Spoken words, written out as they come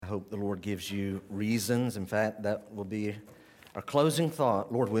hope the Lord gives you reasons. In fact, that will be our closing thought,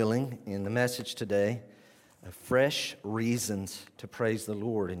 Lord willing, in the message today, fresh reasons to praise the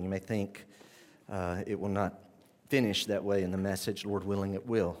Lord. And you may think it will not finish that way in the message. Lord willing, it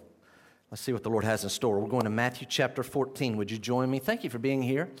will. Let's see what the Lord has in store. We're going to Matthew chapter 14. Would you join me? Thank you for being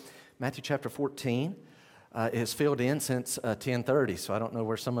here. Matthew chapter 14 is filled in since 10:30, so I don't know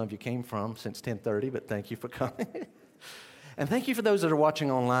where some of you came from since 10:30, but thank you for coming. And thank you for those that are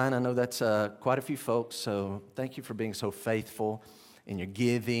watching online. I know that's quite a few folks, so thank you for being so faithful in your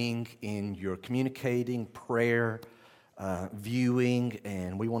giving, in your communicating, prayer, viewing,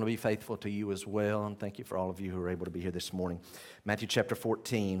 and we want to be faithful to you as well. And thank you for all of you who are able to be here this morning. Matthew chapter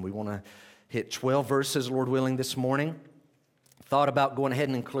 14, we want to hit 12 verses, Lord willing, this morning. Thought about going ahead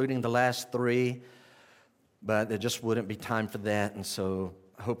and including the last three, but there just wouldn't be time for that, and so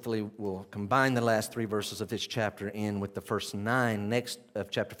hopefully we'll combine the last three verses of this chapter in with the first 9 of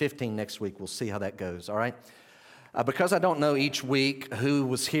chapter 15 next week. We'll see how that goes, all right? Because I don't know each week who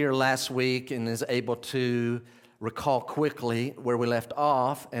was here last week and is able to recall quickly where we left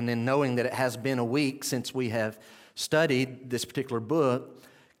off, and then knowing that it has been a week since we have studied this particular book,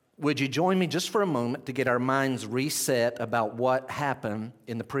 would you join me just for a moment to get our minds reset about what happened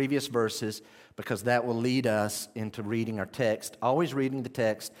in the previous verses, because that will lead us into reading our text. Always reading the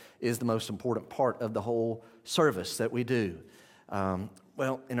text is the most important part of the whole service that we do.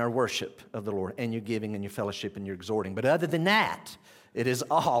 In our worship of the Lord, and your giving and your fellowship and your exhorting. But other than that, it is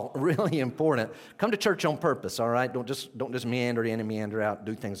all really important. Come to church on purpose, all right? Don't just meander in and meander out.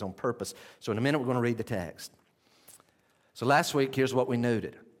 Do things on purpose. So in a minute, we're going to read the text. So last week, here's what we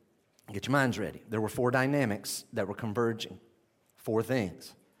noted. Get your minds ready. There were 4 dynamics that were converging. 4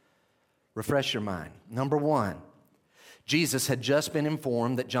 things. Refresh your mind. Number 1, Jesus had just been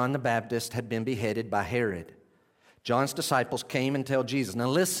informed that John the Baptist had been beheaded by Herod. John's disciples came and tell Jesus, now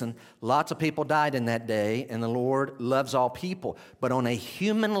listen, lots of people died in that day, and the Lord loves all people. But on a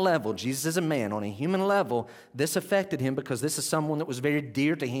human level, Jesus is a man, on a human level, this affected him because this is someone that was very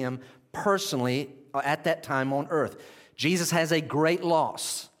dear to him personally at that time on earth. Jesus has a great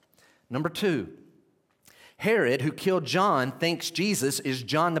loss. Number 2, Herod, who killed John, thinks Jesus is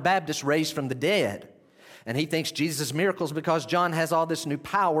John the Baptist raised from the dead. And he thinks Jesus' miracles because John has all this new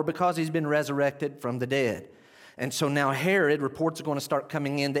power because he's been resurrected from the dead. And so now Herod, reports are going to start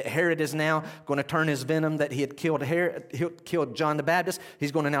coming in that Herod is now going to turn his venom that he had killed John the Baptist.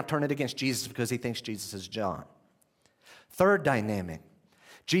 He's going to now turn it against Jesus because he thinks Jesus is John. 3rd dynamic.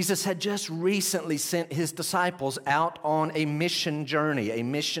 Jesus had just recently sent his disciples out on a mission journey,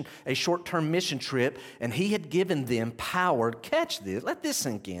 a short-term mission trip, and he had given them power. Catch this, let this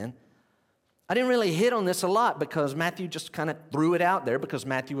sink in. I didn't really hit on this a lot because Matthew just kind of threw it out there because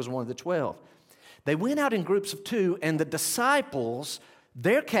Matthew was one of the 12. They went out in groups of 2, and the disciples,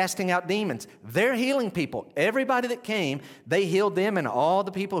 they're casting out demons. They're healing people. Everybody that came, they healed them, and all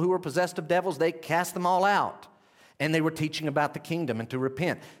the people who were possessed of devils, they cast them all out. And they were teaching about the kingdom and to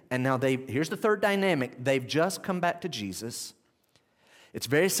repent. And now here's the 3rd dynamic. They've just come back to Jesus. It's a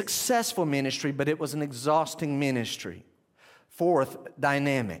very successful ministry, but it was an exhausting ministry. 4th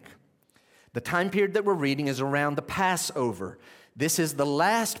dynamic. The time period that we're reading is around the Passover. This is the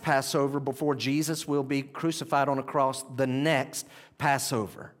last Passover before Jesus will be crucified on a cross, the next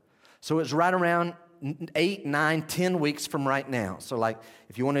Passover. So it's right around 8, 9, 10 weeks from right now. So like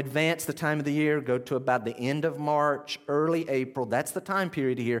if you want to advance the time of the year, go to about the end of March, early April. That's the time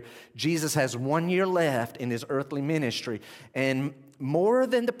period here. Jesus has 1 year left in his earthly ministry. And more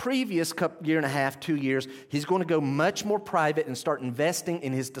than the previous year and a half, 2 years, he's going to go much more private and start investing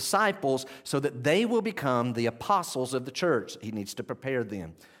in his disciples so that they will become the apostles of the church. He needs to prepare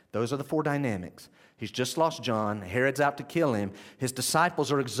them. Those are the 4 dynamics. He's just lost John. Herod's out to kill him. His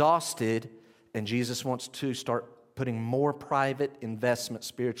disciples are exhausted, and Jesus wants to start putting more private investment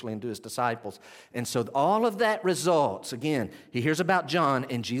spiritually into his disciples. And so all of that results, again, he hears about John,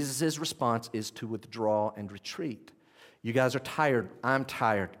 and Jesus' response is to withdraw and retreat. You guys are tired. I'm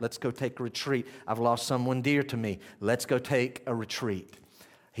tired. Let's go take a retreat. I've lost someone dear to me. Let's go take a retreat.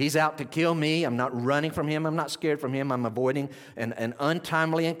 He's out to kill me. I'm not running from him. I'm not scared from him. I'm avoiding an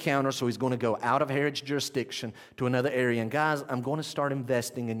untimely encounter, so he's going to go out of Herod's jurisdiction to another area. And guys, I'm going to start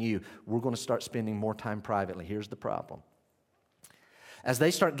investing in you. We're going to start spending more time privately. Here's the problem. As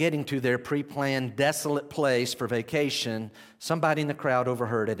they start getting to their pre-planned desolate place for vacation, somebody in the crowd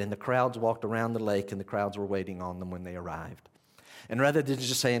overheard it, and the crowds walked around the lake, and the crowds were waiting on them when they arrived. And rather than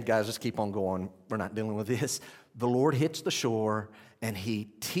just saying, guys, just keep on going, we're not dealing with this, the Lord hits the shore, and he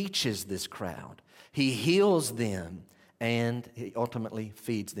teaches this crowd. He heals them, and he ultimately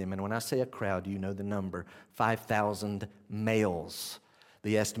feeds them. And when I say a crowd, you know the number, 5,000 males.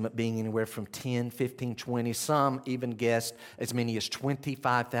 The estimate being anywhere from 10, 15, 20, some even guessed as many as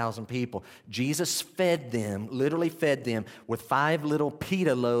 25,000 people. Jesus fed them, literally fed them, with 5 little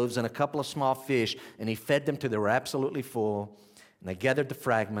pita loaves and a couple of small fish, and he fed them till they were absolutely full, and they gathered the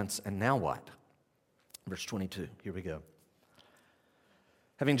fragments, and now what? Verse 22, here we go.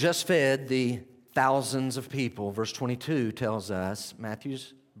 Having just fed the thousands of people, verse 22 tells us,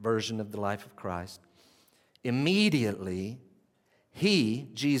 Matthew's version of the life of Christ, immediately he,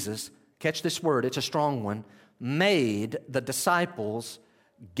 Jesus, catch this word, it's a strong one, made the disciples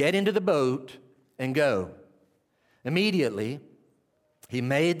get into the boat and go. Immediately, he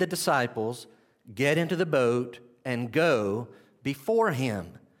made the disciples get into the boat and go before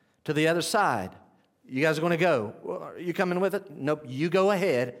him to the other side. You guys are going to go. Well, are you coming with it? Nope, you go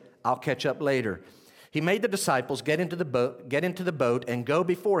ahead. I'll catch up later. He made the disciples get into the boat and go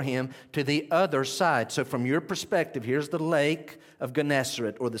before him to the other side. So from your perspective, here's the lake of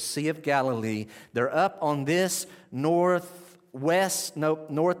Gennesaret or the Sea of Galilee. They're up on this northeast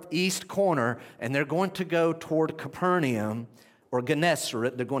corner, and they're going to go toward Capernaum or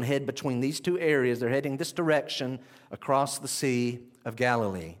Gennesaret. They're going to head between these two areas. They're heading this direction across the Sea of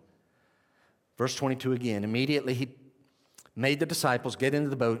Galilee. Verse 22 again, immediately he made the disciples get into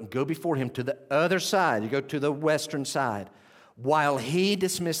the boat and go before him to the other side. You go to the western side. While he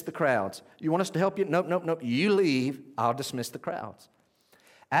dismissed the crowds. You want us to help you? Nope. You leave. I'll dismiss the crowds.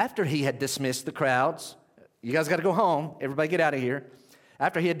 After he had dismissed the crowds, you guys got to go home. Everybody get out of here.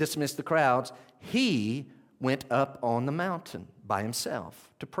 After he had dismissed the crowds, he went up on the mountain by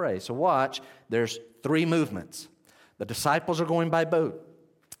himself to pray. So watch, there's 3 movements. The disciples are going by boat.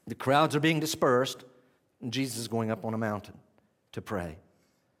 The crowds are being dispersed. And Jesus is going up on a mountain to pray.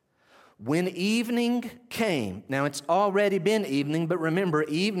 When evening came, now it's already been evening, but remember,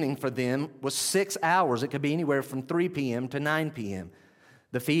 evening for them was 6 hours. It could be anywhere from 3 p.m. to 9 p.m.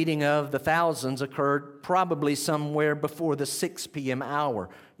 The feeding of the thousands occurred probably somewhere before the 6 p.m. hour.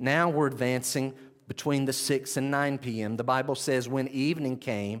 Now we're advancing between the 6 and 9 p.m. The Bible says when evening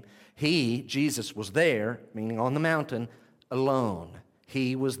came, he, Jesus, was there, meaning on the mountain, alone.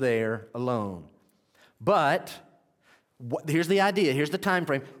 He was there alone. But here's the idea, here's the time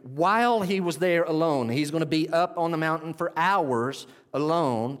frame. While he was there alone, he's going to be up on the mountain for hours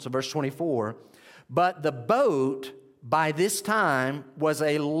alone. So verse 24. But the boat by this time was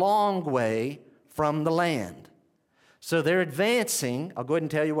a long way from the land. So they're advancing. I'll go ahead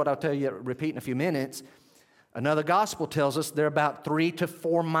and tell you what I'll repeat in a few minutes. Another gospel tells us they're about 3 to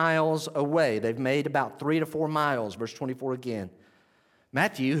 4 miles away. They've made about 3 to 4 miles. Verse 24 again.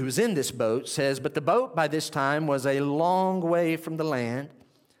 Matthew, who's in this boat, says, but the boat by this time was a long way from the land,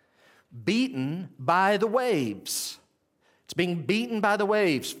 beaten by the waves. It's being beaten by the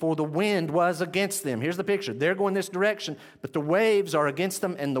waves, for the wind was against them. Here's the picture. They're going this direction, but the waves are against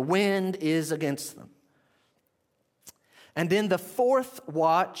them, and the wind is against them. And in the 4th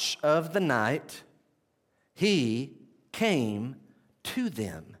watch of the night, he came to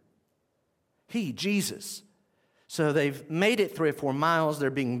them. He, Jesus. So they've made it 3 or 4 miles. They're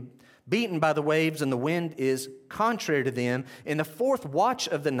being beaten by the waves, and the wind is contrary to them. In the 4th watch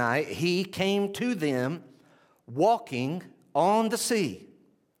of the night, he came to them walking on the sea.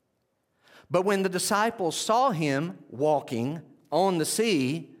 But when the disciples saw him walking on the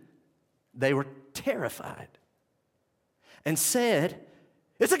sea, they were terrified and said,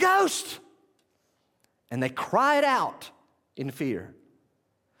 "It's a ghost!" And they cried out in fear.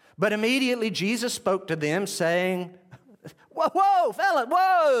 But immediately Jesus spoke to them, saying, whoa, fella,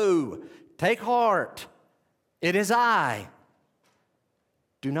 whoa! Take heart. It is I.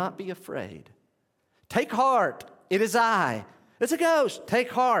 Do not be afraid. Take heart. It is I. It's a ghost. Take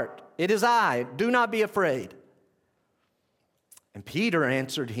heart. It is I. Do not be afraid. And Peter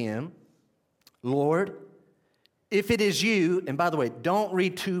answered him, Lord, if it is you, and by the way, don't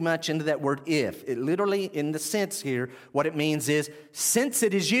read too much into that word if. It literally, in the sense here, what it means is, since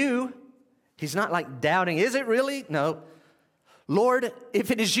it is you, he's not like doubting, is it really? No. Lord,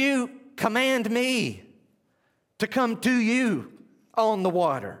 if it is you, command me to come to you on the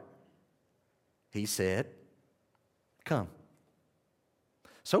water. He said, come.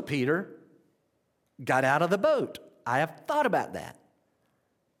 So Peter got out of the boat. I have thought about that.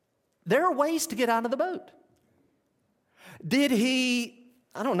 There are ways to get out of the boat. Did he,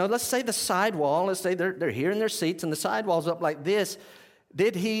 I don't know, let's say the sidewall, let's say they're here in their seats and the sidewall's up like this.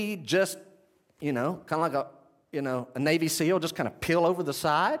 Did he just, kind of like a Navy SEAL, just kind of peel over the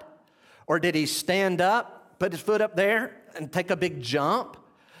side? Or did he stand up, put his foot up there and take a big jump?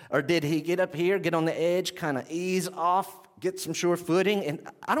 Or did he get up here, get on the edge, kind of ease off, get some sure footing? And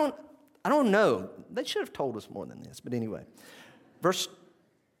I don't know. They should have told us more than this, but anyway. Verse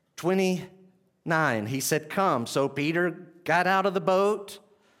 29, he said, come. So Peter got out of the boat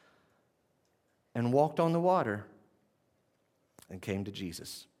and walked on the water and came to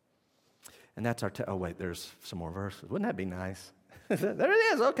Jesus. And that's our, oh wait, there's some more verses. Wouldn't that be nice? There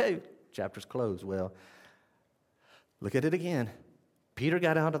it is. Okay, chapter's closed. Well, look at it again. Peter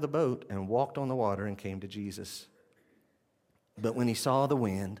got out of the boat and walked on the water and came to Jesus. But when he saw the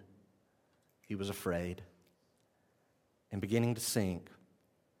wind, he was afraid. And beginning to sink,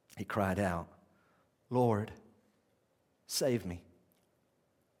 he cried out, Lord, save me.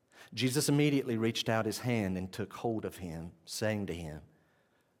 Jesus immediately reached out his hand and took hold of him, saying to him,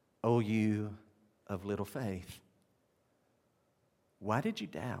 O you of little faith, why did you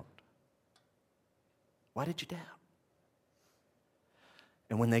doubt? Why did you doubt?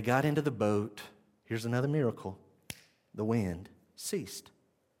 And when they got into the boat, here's another miracle, the wind ceased.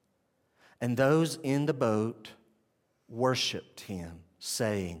 And those in the boat worshiped him,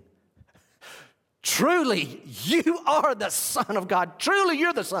 saying, truly, you are the Son of God. Truly,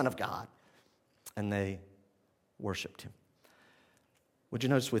 you're the Son of God. And they worshiped him. Would you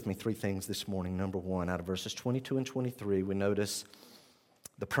notice with me three things this morning? Number one, out of verses 22 and 23, we notice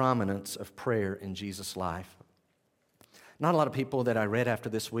the prominence of prayer in Jesus' life. Not a lot of people that I read after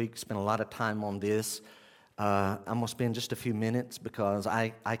this week spent a lot of time on this. I'm going to spend just a few minutes because I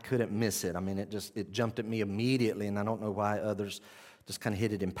couldn't miss it. I mean, it jumped at me immediately, and I don't know why others just kind of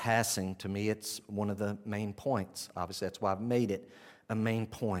hit it in passing. To me, it's one of the main points. Obviously, that's why I've made it a main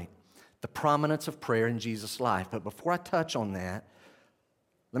point. The prominence of prayer in Jesus' life. But before I touch on that,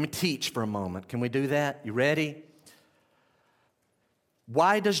 let me teach for a moment. Can we do that? You ready?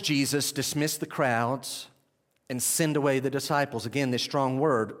 Why does Jesus dismiss the crowds and send away the disciples? Again, this strong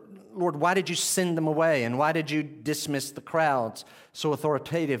word. Lord, why did you send them away? And why did you dismiss the crowds so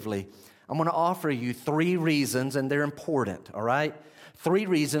authoritatively? I'm going to offer you three reasons, and they're important, all right? Three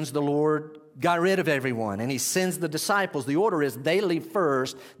reasons the Lord got rid of everyone, and he sends the disciples. The order is they leave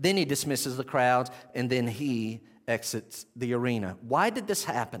first, then he dismisses the crowds, and then he exits the arena. Why did this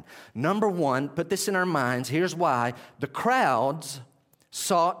happen? Number one, put this in our minds. Here's why. The crowds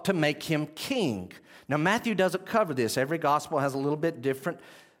sought to make him king. Now, Matthew doesn't cover this. Every gospel has a little bit different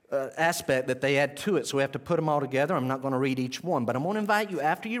aspect that they add to it, so we have to put them all together. I'm not going to read each one, but I'm going to invite you,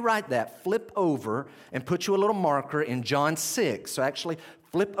 after you write that, flip over and put you a little marker in John 6. So actually,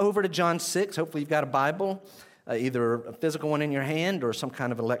 flip over to John 6. Hopefully you've got a Bible, either a physical one in your hand or some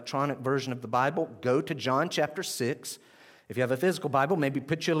kind of electronic version of the Bible. Go to John chapter 6. If you have a physical Bible, maybe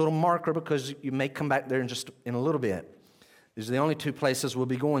put you a little marker because you may come back there in a little bit. These are the only two places we'll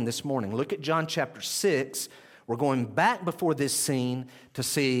be going this morning. Look at John chapter 6. We're going back before this scene to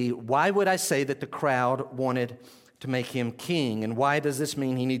see why would I say that the crowd wanted to make him king, and why does this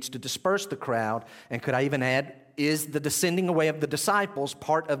mean he needs to disperse the crowd? And could I even add, is the descending away of the disciples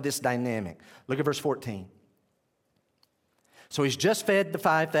part of this dynamic? Look at verse 14. So he's just fed the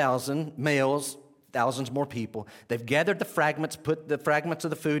 5,000 males, thousands more people. They've gathered the fragments, put the fragments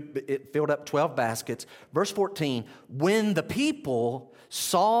of the food, it filled up 12 baskets. Verse 14, when the people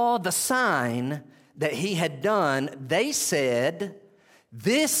saw the sign that he had done, they said,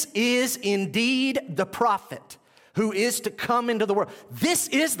 this is indeed the prophet who is to come into the world. This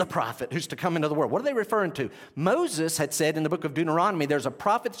is the prophet who's to come into the world. What are they referring to? Moses had said in the book of Deuteronomy, there's a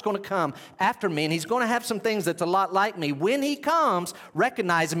prophet that's going to come after me, and he's going to have some things that's a lot like me. When he comes,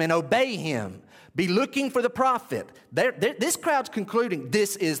 recognize him and obey him. Be looking for the prophet. This crowd's concluding,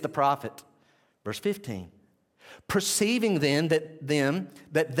 this is the prophet. Verse 15. Perceiving then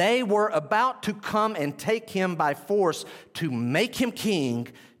that they were about to come and take him by force to make him king,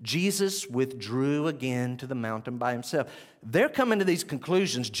 Jesus withdrew again to the mountain by himself. They're coming to these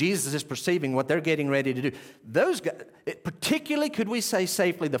conclusions. Jesus is perceiving what they're getting ready to do. Those guys, particularly, could we say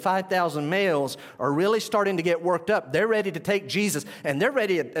safely, the 5,000 males are really starting to get worked up. They're ready to take Jesus, and they're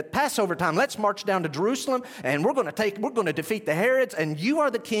ready at Passover time. Let's march down to Jerusalem, and we're going to defeat the Herods, and you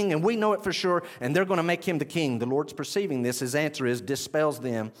are the king, and we know it for sure, and they're going to make him the king. The Lord's perceiving this. His answer is dispels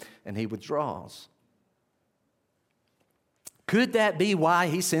them, and he withdraws. Could that be why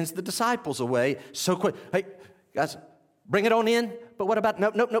he sends the disciples away so quick? Hey, guys, bring it on in. But what about,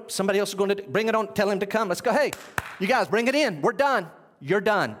 nope. Somebody else is going to bring it on. Tell him to come. Let's go. Hey, you guys, bring it in. We're done. You're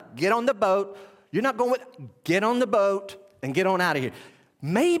done. Get on the boat. You're not going with, get on the boat and get on out of here.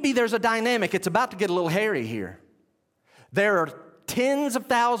 Maybe there's a dynamic. It's about to get a little hairy here. There are tens of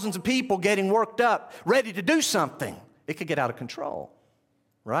thousands of people getting worked up, ready to do something. It could get out of control,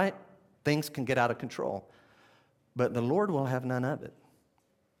 right? Things can get out of control. But the Lord will have none of it.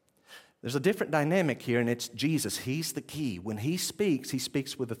 There's a different dynamic here, and it's Jesus. He's the key. When he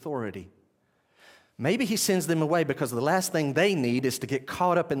speaks with authority. Maybe he sends them away because the last thing they need is to get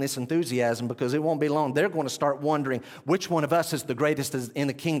caught up in this enthusiasm, because it won't be long. They're going to start wondering which one of us is the greatest in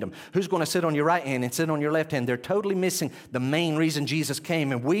the kingdom. Who's going to sit on your right hand and sit on your left hand? They're totally missing the main reason Jesus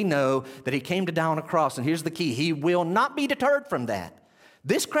came. And we know that he came to die on a cross. And here's the key. He will not be deterred from that.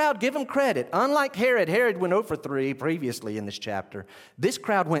 This crowd, give him credit. Unlike Herod, Herod went 0 for 3 previously in this chapter. This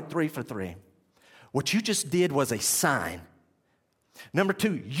crowd went 3 for 3. What you just did was a sign. Number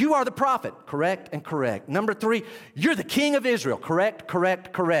 2, you are the prophet. Correct and correct. Number 3, you're the king of Israel. Correct,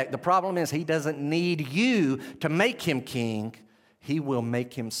 correct, correct. The problem is he doesn't need you to make him king. He will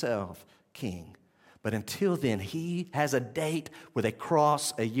make himself king. But until then, he has a date with a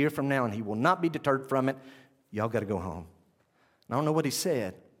cross a year from now, and he will not be deterred from it. Y'all got to go home. I don't know what he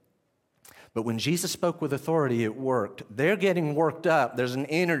said, but when Jesus spoke with authority, it worked. They're getting worked up. There's an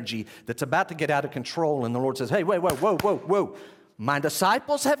energy that's about to get out of control, and the Lord says, hey, wait, whoa. My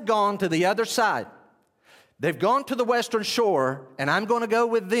disciples have gone to the other side. They've gone to the western shore, and I'm going to go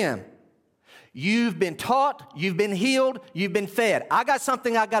with them. You've been taught, you've been healed, you've been fed. I got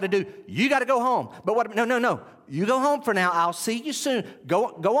something I got to do. You got to go home. But what? No. You go home for now. I'll see you soon. Go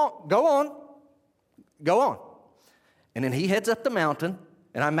on. And then he heads up the mountain,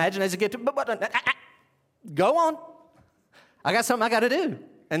 and I imagine as he gets to, go on. I got something I got to do.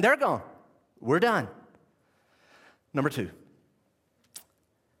 And they're gone. We're done. Number 2.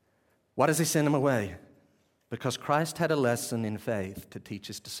 Why does he send them away? Because Christ had a lesson in faith to teach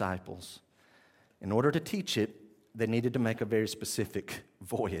his disciples. In order to teach it, they needed to make a very specific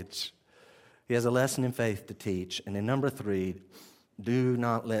voyage. He has a lesson in faith to teach. And in number 3, do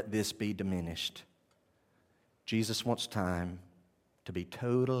not let this be diminished. Jesus wants time to be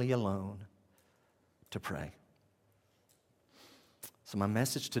totally alone to pray. So my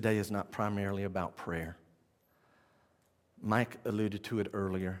message today is not primarily about prayer. Mike alluded to it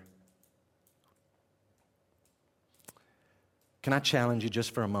earlier. Can I challenge you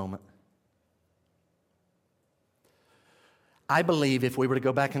just for a moment? I believe if we were to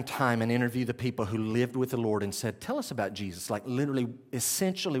go back in time and interview the people who lived with the Lord and said, tell us about Jesus, like literally,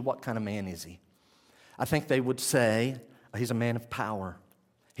 essentially, what kind of man is he? I think they would say, he's a man of power.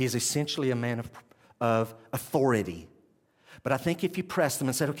 He is essentially a man of authority. But I think if you pressed them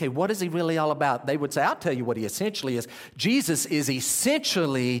and said, okay, what is he really all about? They would say, I'll tell you what he essentially is. Jesus is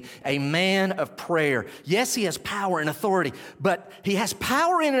essentially a man of prayer. Yes, he has power and authority, but he has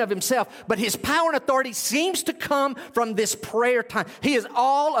power in and of himself, but his power and authority seems to come from this prayer time. He is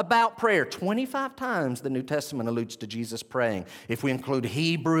all about prayer. 25 times the New Testament alludes to Jesus praying, if we include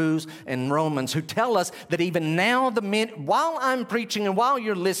Hebrews and Romans, who tell us that even now, while I'm preaching and while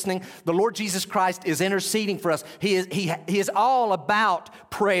you're listening, the Lord Jesus Christ is interceding for us. He is all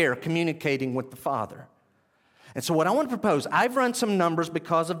about prayer, communicating with the Father. And so what I want to propose, I've run some numbers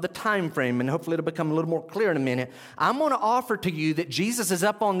because of the time frame, and hopefully it'll become a little more clear in a minute. I'm going to offer to you that Jesus is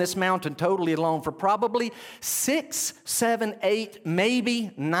up on this mountain totally alone for probably 6, 7, 8,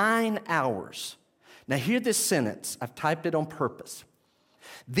 maybe 9 hours. Now hear this sentence. I've typed it on purpose.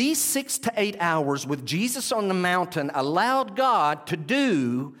 These 6 to 8 hours with Jesus on the mountain allowed God to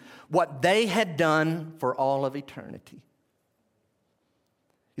do what they had done for all of eternity.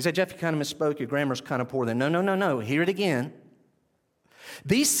 You say, Jeff, you kind of misspoke. Your grammar's kind of poor there. No. Hear it again.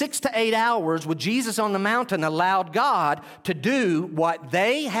 These 6 to 8 hours with Jesus on the mountain allowed God to do what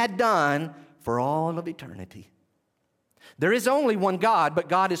they had done for all of eternity. There is only one God, but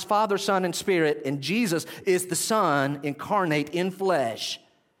God is Father, Son, and Spirit, and Jesus is the Son incarnate in flesh.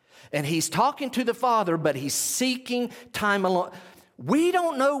 And he's talking to the Father, but he's seeking time alone. We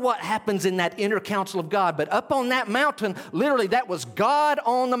don't know what happens in that inner council of God, but up on that mountain, literally that was God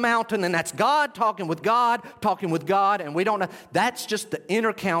on the mountain, and that's God talking with God, and we don't know. That's just the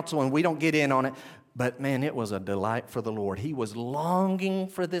inner council, and we don't get in on it. But man, it was a delight for the Lord. He was longing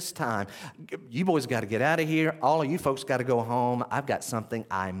for this time. You boys got to get out of here. All of you folks got to go home. I've got something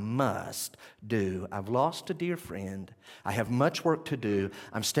I must do. I've lost a dear friend. I have much work to do.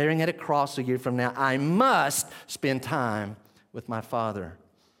 I'm staring at a cross a year from now. I must spend time with my Father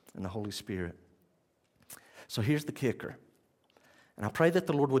and the Holy Spirit. So here's the kicker. And I pray that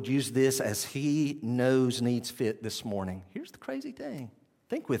the Lord would use this as he knows needs fit this morning. Here's the crazy thing.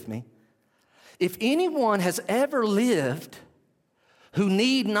 Think with me. If anyone has ever lived who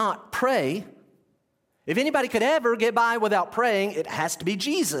need not pray, if anybody could ever get by without praying, it has to be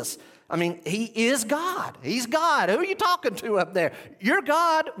Jesus. I mean, he is God. He's God. Who are you talking to up there? You're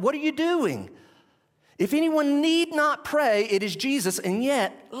God. What are you doing? If anyone need not pray, it is Jesus. And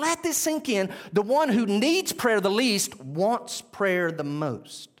yet, let this sink in. The one who needs prayer the least wants prayer the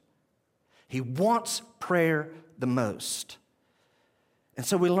most. He wants prayer the most. And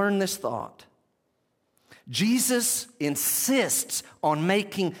so we learn this thought. Jesus insists on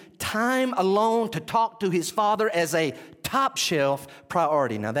making time alone to talk to his Father as a top shelf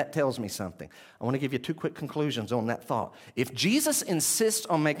priority. Now that tells me something. I want to give you 2 quick conclusions on that thought. If Jesus insists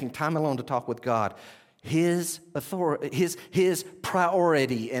on making time alone to talk with God, his authority, his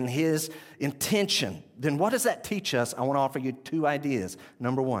priority and his intention, then what does that teach us? I want to offer you 2 ideas.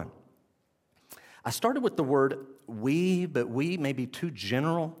 Number 1, I started with the word we, but we may be too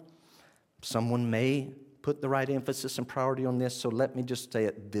general. Someone may put the right emphasis and priority on this, so let me just say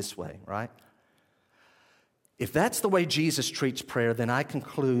it this way, right? If that's the way Jesus treats prayer, then I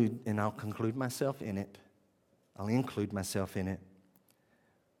conclude, and I'll conclude myself in it, I'll include myself in it.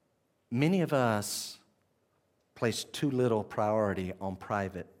 Many of us place too little priority on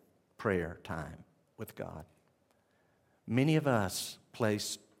private prayer time with God. Many of us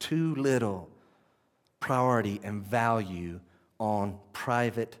place too little priority and value on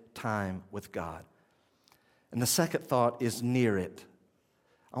private time with God. And the second thought is near it.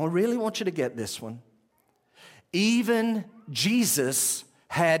 I really want you to get this one. Even Jesus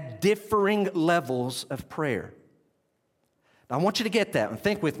had differing levels of prayer. Now, I want you to get that and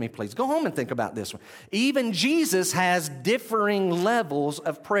think with me, please. Go home and think about this one. Even Jesus has differing levels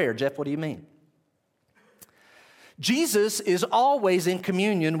of prayer. Jeff, what do you mean? Jesus is always in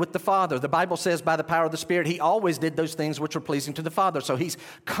communion with the Father. The Bible says by the power of the Spirit, he always did those things which were pleasing to the Father. So he's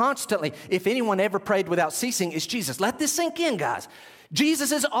constantly, if anyone ever prayed without ceasing, it's Jesus. Let this sink in, guys.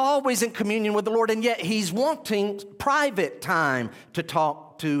 Jesus is always in communion with the Lord, and yet he's wanting private time to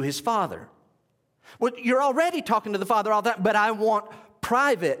talk to his Father. Well, you're already talking to the Father all that, but I want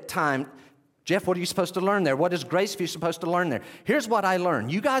private time. Jeff, what are you supposed to learn there? What is Graceview supposed to learn there? Here's what I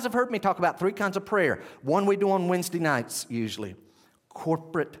learned. You guys have heard me talk about 3 kinds of prayer. One we do on Wednesday nights usually.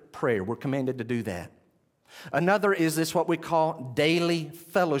 Corporate prayer. We're commanded to do that. Another is this what we call daily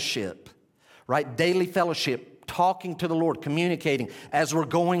fellowship, right? Daily fellowship, talking to the Lord, communicating as we're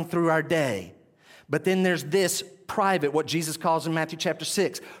going through our day. But then there's this private, what Jesus calls in Matthew chapter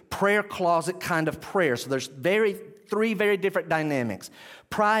 6, prayer closet kind of prayer. So there's 3 very different dynamics.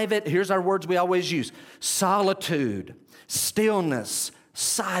 Private, here's our words we always use: solitude, stillness,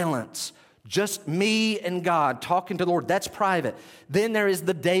 silence, just me and God talking to the Lord. That's private. Then there is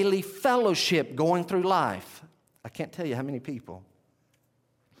the daily fellowship going through life. I can't tell you how many people,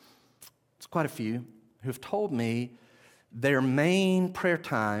 it's quite a few, who've told me their main prayer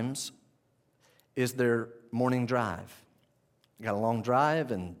times is their morning drive. Got a long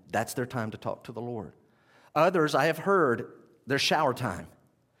drive, and that's their time to talk to the Lord. Others, I have heard, their shower time.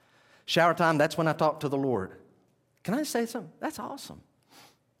 Shower time, that's when I talk to the Lord. Can I say something? That's awesome.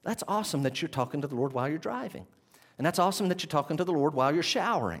 That's awesome that you're talking to the Lord while you're driving. And that's awesome that you're talking to the Lord while you're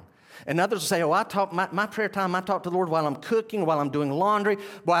showering. And others will say, I talk my prayer time, I talk to the Lord while I'm cooking, while I'm doing laundry.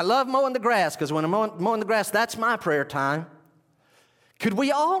 Boy, I love mowing the grass, because when I'm mowing the grass, that's my prayer time. Could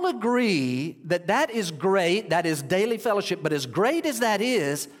we all agree that that is great, that is daily fellowship, but as great as that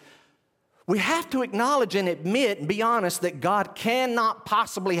is, we have to acknowledge and admit and be honest that God cannot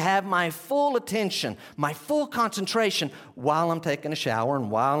possibly have my full attention, my full concentration while I'm taking a shower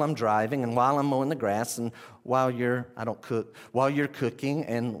and while I'm driving and while I'm mowing the grass and while you're cooking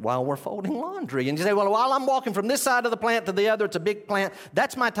and while we're folding laundry. And you say, well, while I'm walking from this side of the plant to the other, it's a big plant.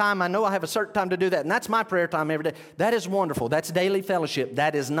 That's my time. I know I have a certain time to do that, and that's my prayer time every day. That is wonderful. That's daily fellowship.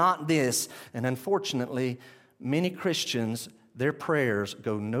 That is not this. And unfortunately, many Christians, their prayers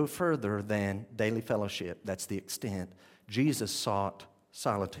go no further than daily fellowship. That's the extent. Jesus sought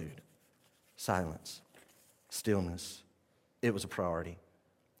solitude, silence, stillness. It was a priority.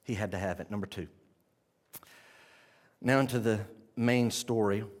 He had to have it. Number 2. Now into the main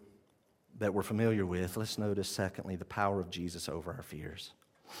story that we're familiar with. Let's notice, secondly, the power of Jesus over our fears.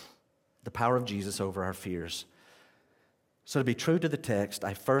 The power of Jesus over our fears. So to be true to the text,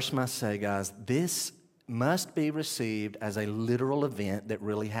 I first must say, guys, this must be received as a literal event that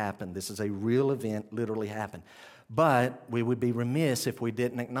really happened. This is a real event, literally happened. But we would be remiss if we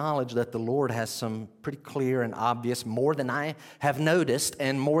didn't acknowledge that the Lord has some pretty clear and obvious, more than I have noticed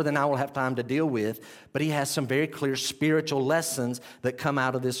and more than I will have time to deal with, but he has some very clear spiritual lessons that come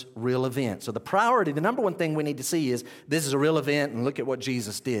out of this real event. So the priority, the number one thing we need to see is this is a real event and look at what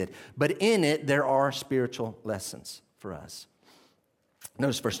Jesus did. But in it, there are spiritual lessons for us.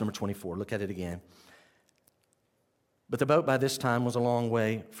 Notice verse number 24. Look at it again. But the boat by this time was a long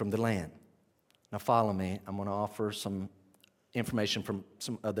way from the land. Now follow me. I'm going to offer some information from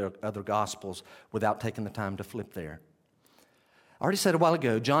some other Gospels without taking the time to flip there. I already said a while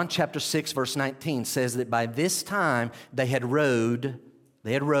ago, John chapter 6, verse 19 says that by this time they had rowed,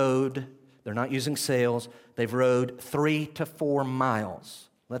 they're not using sails, they've rowed 3 to 4 miles.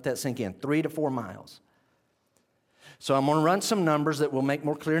 Let that sink in, 3 to 4 miles. So I'm going to run some numbers that will make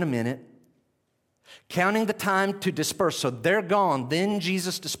more clear in a minute. Counting the time to disperse. So they're gone. Then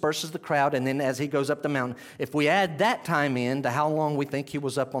Jesus disperses the crowd, and then as he goes up the mountain, if we add that time in to how long we think he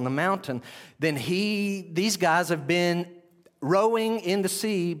was up on the mountain, then these guys have been rowing in the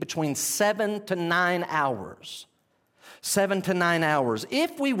sea between 7 to 9 hours. 7 to 9 hours.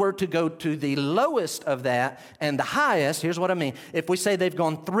 If we were to go to the lowest of that and the highest, here's what I mean. If we say they've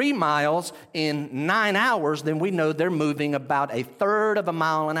gone 3 miles in 9 hours, then we know they're moving about a third of a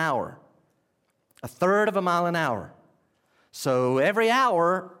mile an hour. A third of a mile an hour. So every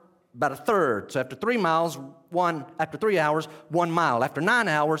hour, about a third. So after 3 miles, after 3 hours, 1 mile. After 9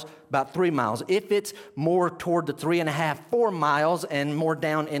 hours, about 3 miles. If it's more toward the 3.5, 4 miles and more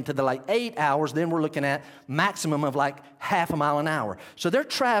down into the 8 hours, then we're looking at maximum of half a mile an hour. So they're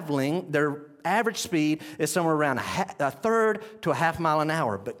traveling, their average speed is somewhere around a third to a half mile an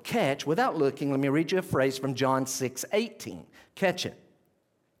hour. But catch, without looking, let me read you a phrase from John 6:18. Catch it.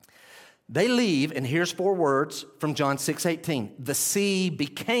 They leave, and here's 4 words from John 6:18. The sea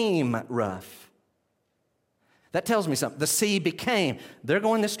became rough. That tells me something. The sea became. They're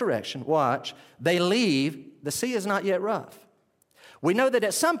going this direction. Watch. They leave. The sea is not yet rough. We know that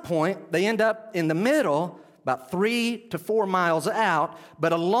at some point, they end up in the middle, about 3 to 4 miles out.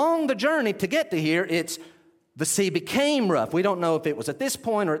 But along the journey to get to here, it's the sea became rough. We don't know if it was at this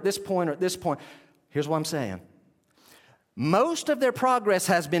point or at this point or at this point. Here's what I'm saying. Most of their progress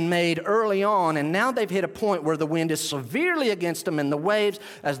has been made early on, and now they've hit a point where the wind is severely against them, and the waves,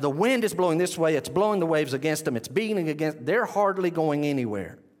 as the wind is blowing this way, it's blowing the waves against them, it's beating against, they're hardly going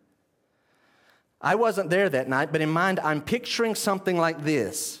anywhere. I wasn't there that night, but in mind, I'm picturing something like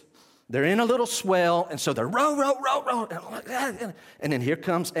this. They're in a little swell, and so they're row, row, row, row, and then here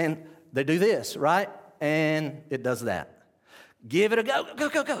comes, and they do this, right? And it does that. Give it a go, go,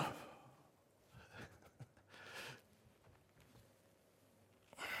 go, go.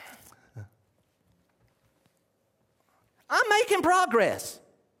 I'm making progress.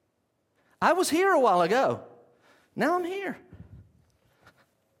 I was here a while ago. Now I'm here.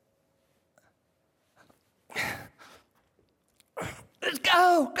 Let's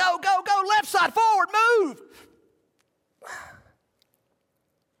go, go, go, go. Left side, forward, move.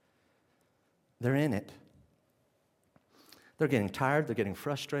 They're in it. They're getting tired. They're getting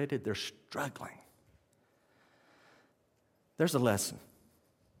frustrated. They're struggling. There's a lesson.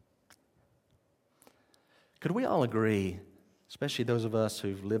 Could we all agree, especially those of us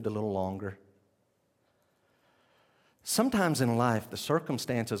who've lived a little longer, sometimes in life, the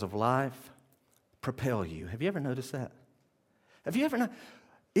circumstances of life propel you. Have you ever noticed that? Have you ever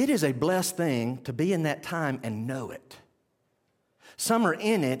It is a blessed thing to be in that time and know it. Some are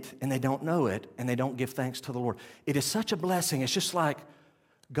in it and they don't know it and they don't give thanks to the Lord. It is such a blessing. It's just like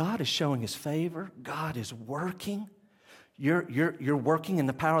God is showing His favor. God is working. You're working in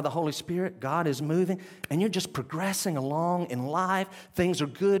the power of the Holy Spirit. God is moving, and you're just progressing along in life. Things are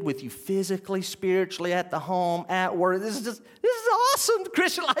good with you physically, spiritually, at the home, at work. This is awesome.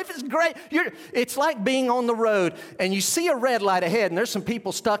 Christian life is great. It's like being on the road, and you see a red light ahead, and there's some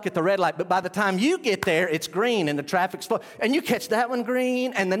people stuck at the red light, but by the time you get there, it's green, and the traffic's slow. And you catch that one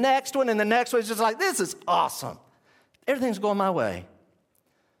green, and the next one, and the next one. It's just like, this is awesome. Everything's going my way.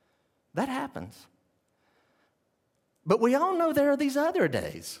 That happens. But we all know there are these other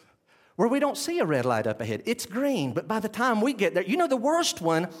days where we don't see a red light up ahead. It's green, but by the time we get there, you know the worst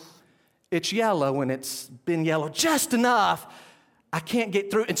one, it's yellow, and it's been yellow just enough. I can't get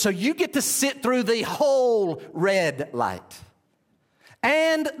through. And so you get to sit through the whole red light.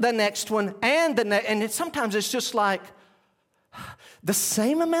 And the next one, and the next. And sometimes it's just like the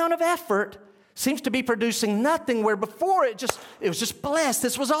same amount of effort seems to be producing nothing, where before it was just blessed.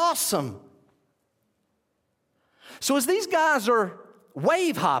 This was awesome. So as these guys are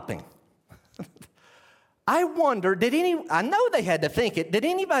wave hopping, I wonder, I know they had to think it, did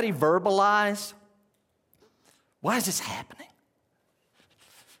anybody verbalize, why is this happening?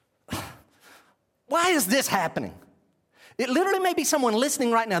 Why is this happening? It literally may be someone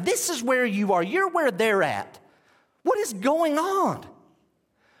listening right now. This is where you are. You're where they're at. What is going on?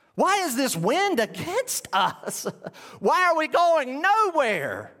 Why is this wind against us? Why are we going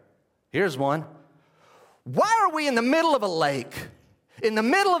nowhere? Here's one. Why are we in the middle of a lake, in the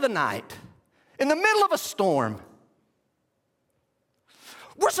middle of the night, in the middle of a storm?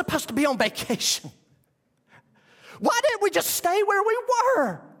 We're supposed to be on vacation. Why didn't we just stay where we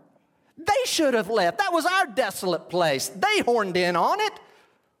were? They should have left. That was our desolate place. They horned in on it.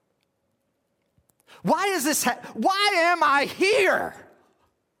 Why is this why am I here?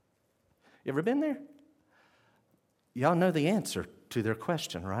 You ever been there? Y'all know the answer to their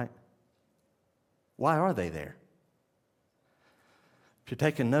question, right? Why are they there? If you're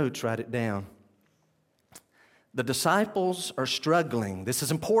taking notes, write it down. The disciples are struggling. This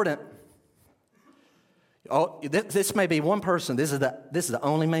is important. Oh, this may be one person. This is the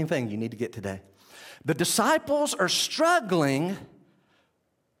only main thing you need to get today. The disciples are struggling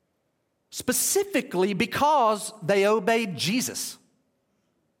specifically because they obeyed Jesus.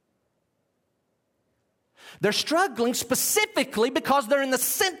 They're struggling specifically because they're in the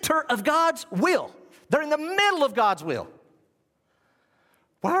center of God's will. They're in the middle of God's will.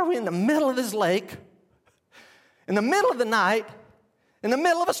 Why are we in the middle of this lake, in the middle of the night, in the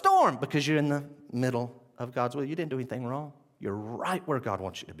middle of a storm? Because you're in the middle of God's will. You didn't do anything wrong. You're right where God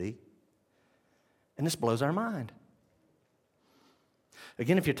wants you to be. And this blows our mind.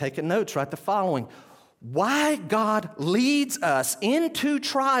 Again, if you're taking notes, write the following. Why God leads us into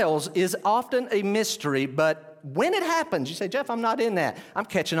trials is often a mystery, but when it happens, you say, Jeff, I'm not in that. I'm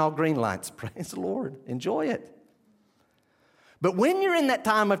catching all green lights. Praise the Lord. Enjoy it. But when you're in that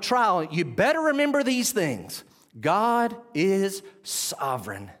time of trial, you better remember these things. God is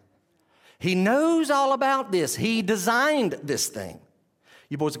sovereign. He knows all about this. He designed this thing.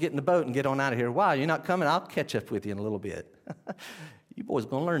 You boys get in the boat and get on out of here. Why? You're not coming? I'll catch up with you in a little bit. You boys are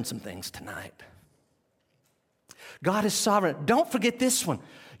going to learn some things tonight. God is sovereign. Don't forget this one.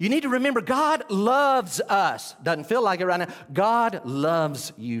 You need to remember God loves us. Doesn't feel like it right now. God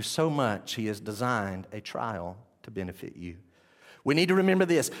loves you so much, He has designed a trial to benefit you. We need to remember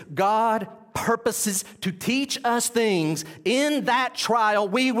this. God purposes to teach us things in that trial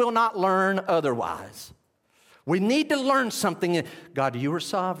we will not learn otherwise. We need to learn something. God, you are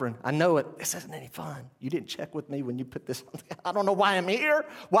sovereign. I know it. This isn't any fun. You didn't check with me when you put this on. I don't know why I'm here.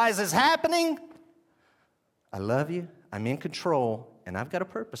 Why is this happening? I love you. I'm in control, and I've got a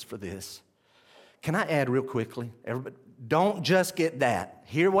purpose for this. Can I add real quickly? Everybody, don't just get that.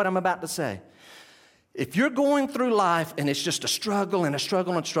 Hear what I'm about to say. If you're going through life and it's just a struggle and a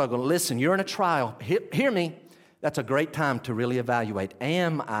struggle and struggle, listen, you're in a trial. Hear me. That's a great time to really evaluate.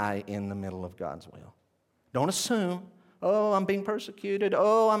 Am I in the middle of God's will? Don't assume, oh, I'm being persecuted.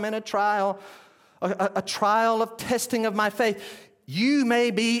 Oh, I'm in a trial, a trial of testing of my faith. You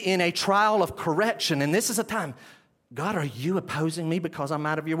may be in a trial of correction, and this is a time, God, are you opposing me because I'm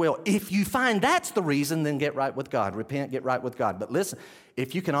out of your will? If you find that's the reason, then get right with God. Repent, get right with God. But listen,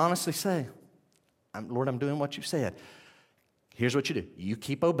 if you can honestly say, Lord, I'm doing what you said, here's what you do. You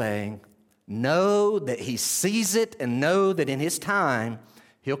keep obeying. Know that He sees it, and know that in His time,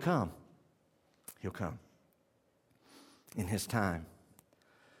 He'll come. He'll come. In His time.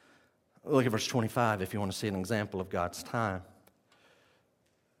 Look at verse 25 if you want to see an example of God's time.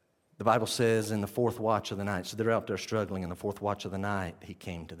 The Bible says in the fourth watch of the night, so they're out there struggling. In the fourth watch of the night, He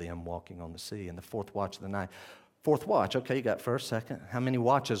came to them walking on the sea. In the fourth watch of the night. Fourth watch, okay, you got first, second. How many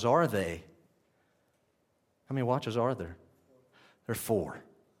watches are they? How many watches are there? There are 4.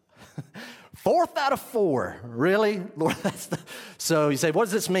 Fourth out of 4. Really? Lord, so you say, what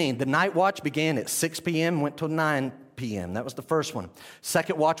does this mean? The night watch began at 6 p.m., went till 9 p.m. That was the first one.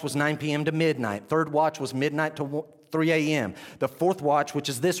 Second watch was 9 p.m. to midnight. Third watch was midnight to 3 a.m. The fourth watch, which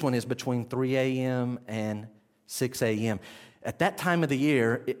is this one, is between 3 a.m. and 6 a.m. At that time of the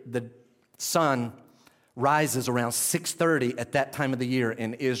year, the sun rises around 6:30 at that time of the year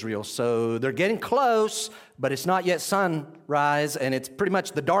in Israel. So they're getting close, but it's not yet sunrise, and it's pretty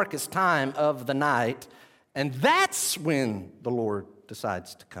much the darkest time of the night. And that's when the Lord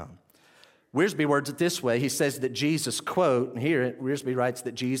decides to come. Wiersbe words it this way. He says that Jesus, quote, and here Wiersbe writes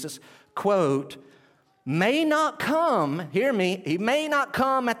that Jesus, quote, may not come, hear me, He may not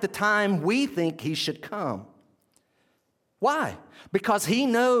come at the time we think He should come. Why? Because He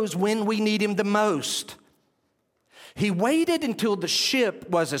knows when we need Him the most. He waited until the ship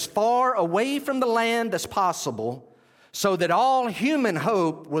was as far away from the land as possible so that all human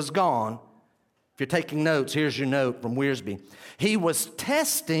hope was gone. If you're taking notes, here's your note from Wiersbe. He was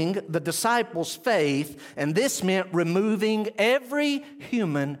testing the disciples' faith, and this meant removing every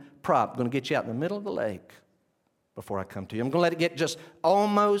human prop. I'm going to get you out in the middle of the lake before I come to you. I'm going to let it get just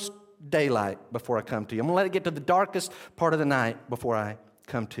almost daylight before I come to you. I'm going to let it get to the darkest part of the night before I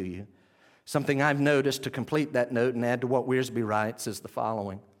come to you. Something I've noticed to complete that note and add to what Wiersbe writes is the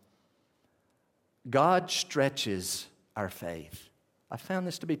following. God stretches our faith. I found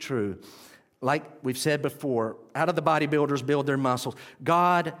this to be true. Like we've said before, how do the bodybuilders build their muscles?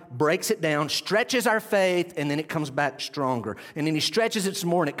 God breaks it down, stretches our faith, and then it comes back stronger. And then He stretches it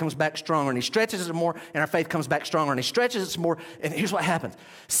some more, and it comes back stronger. And He stretches it some more, and our faith comes back stronger. And He stretches it some more, and here's what happens.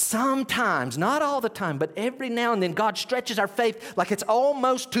 Sometimes, not all the time, but every now and then, God stretches our faith like it's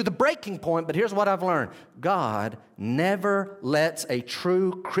almost to the breaking point. But here's what I've learned. God never lets a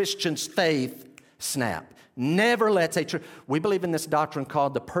true Christian's faith snap. Never lets a truth. We believe in this doctrine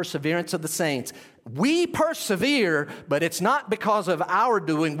called the perseverance of the saints. We persevere, but it's not because of our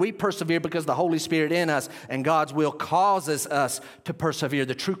doing. We persevere because the Holy Spirit in us and God's will causes us to persevere.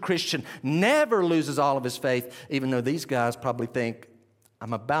 The true Christian never loses all of his faith, even though these guys probably think,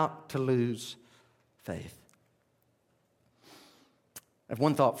 I'm about to lose faith. I have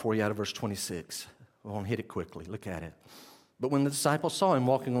one thought for you out of verse 26. I won't hit it quickly. Look at it. But when the disciples saw him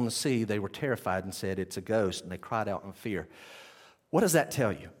walking on the sea, they were terrified and said, it's a ghost, and they cried out in fear. What does that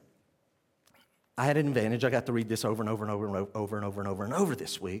tell you? I had an advantage. I got to read this over and over and over and over and over and over and over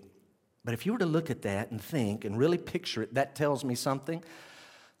this week. But if you were to look at that and think and really picture it, that tells me something.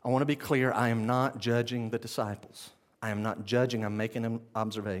 I want to be clear. I am not judging the disciples. I am not judging. I'm making an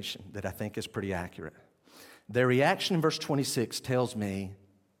observation that I think is pretty accurate. Their reaction in verse 26 tells me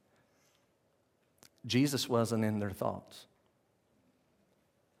Jesus wasn't in their thoughts.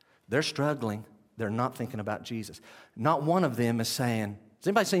 They're struggling. They're not thinking about Jesus. Not one of them is saying, has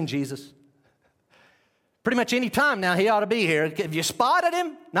anybody seen Jesus? Pretty much any time now he ought to be here. Have you spotted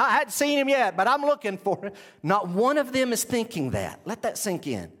him? No, I hadn't seen him yet, but I'm looking for him. Not one of them is thinking that. Let that sink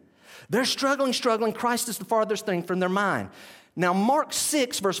in. They're struggling. Christ is the farthest thing from their mind. Now, Mark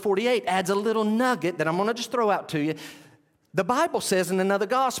 6, verse 48 adds a little nugget that I'm going to just throw out to you. The Bible says in another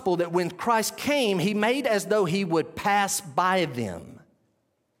gospel that when Christ came, he made as though he would pass by them.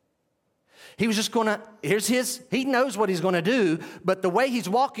 He was just going to, he knows what he's going to do, but the way he's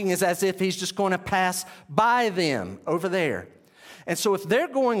walking is as if he's just going to pass by them over there. And so if they're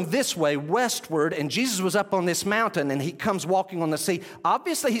going this way, westward, and Jesus was up on this mountain and he comes walking on the sea,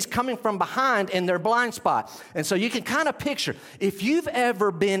 obviously he's coming from behind in their blind spot. And so you can kind of picture, if you've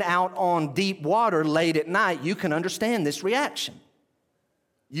ever been out on deep water late at night, you can understand this reaction.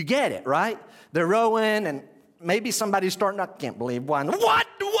 You get it, right? They're rowing and maybe somebody's starting, I can't believe why. What?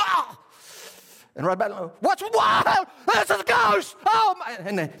 Wow! And right back, what's wild? This is a ghost! Oh my!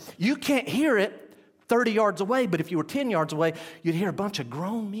 And then you can't hear it 30 yards away, but if you were 10 yards away, you'd hear a bunch of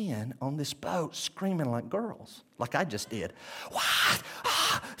grown men on this boat screaming like girls, like I just did. What?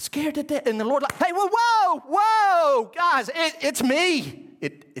 Ah, scared to death. And the Lord, like, hey, whoa, guys, it's me.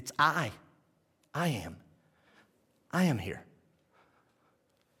 It's I. I am here.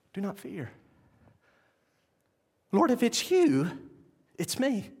 Do not fear. Lord, if it's you, it's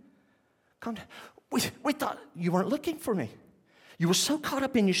me. Come down. We thought you weren't looking for me. You were so caught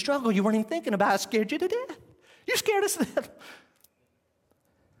up in your struggle, you weren't even thinking about it. I scared you to death. You scared us to death.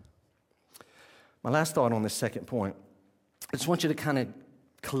 My last thought on this second point, I just want you to kind of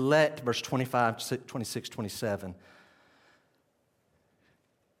collect verse 25, 26, 27.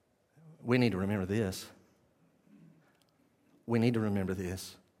 We need to remember this. We need to remember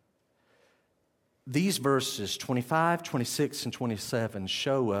this. These verses, 25, 26, and 27,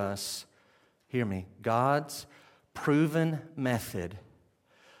 show us, hear me, God's proven method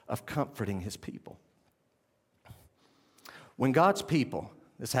of comforting his people. When God's people,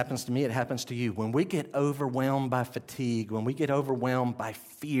 this happens to me, it happens to you, when we get overwhelmed by fatigue, when we get overwhelmed by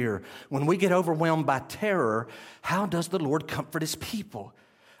fear, when we get overwhelmed by terror, how does the Lord comfort his people?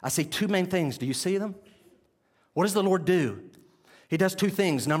 I see two main things. Do you see them? What does the Lord do? He does two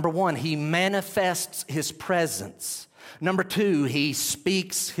things. Number one, he manifests his presence. Number two, he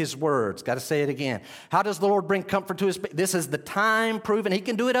speaks his words. Got to say it again. How does the Lord bring comfort to his people? This is the time proven. He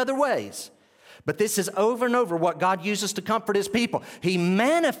can do it other ways. But this is over and over what God uses to comfort his people. He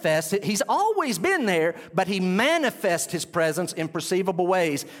manifests it. He's always been there, but he manifests his presence in perceivable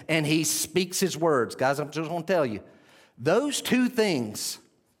ways, and he speaks his words. Guys, I just want to tell you, those two things,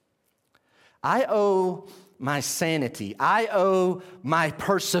 I owe my sanity, I owe my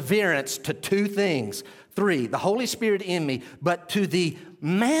perseverance to two things. Three, the Holy Spirit in me, but to the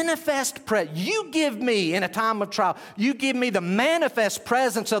manifest presence. You give me in a time of trial, you give me the manifest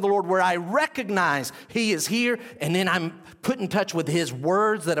presence of the Lord where I recognize he is here, and then I'm put in touch with his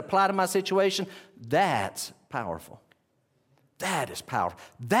words that apply to my situation. That's powerful. That is powerful.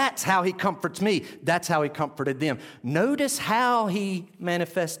 That's how he comforts me. That's how he comforted them. Notice how he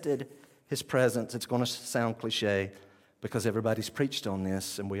manifested his presence. It's going to sound cliche, because everybody's preached on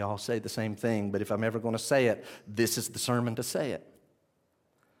this and we all say the same thing, but if I'm ever going to say it, this is the sermon to say it.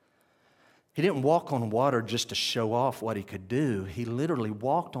 He didn't walk on water just to show off what he could do. He literally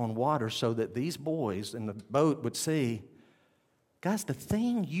walked on water so that these boys in the boat would see, guys, the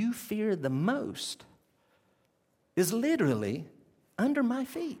thing you fear the most is literally under my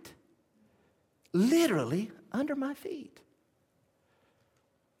feet. Literally under my feet.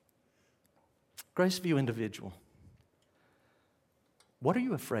 Graceview individual. What are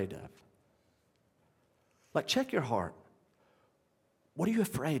you afraid of? Like, check your heart. What are you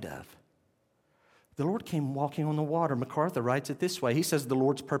afraid of? The Lord came walking on the water. MacArthur writes it this way. He says the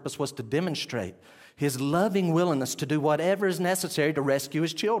Lord's purpose was to demonstrate his loving willingness to do whatever is necessary to rescue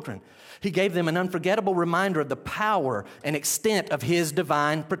his children. He gave them an unforgettable reminder of the power and extent of his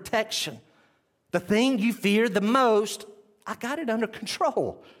divine protection. The thing you fear the most, I got it under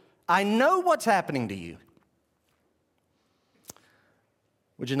control. I know what's happening to you.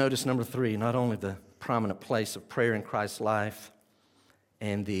 Would you notice number 3, not only the prominent place of prayer in Christ's life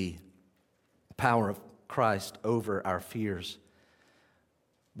and the power of Christ over our fears,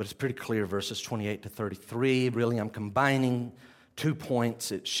 but it's pretty clear, verses 28 to 33. Really, I'm combining 2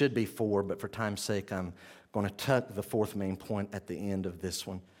 points. It should be 4, but for time's sake, I'm going to tuck the 4th main point at the end of this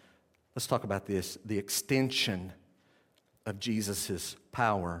one. Let's talk about this, the extension of Jesus'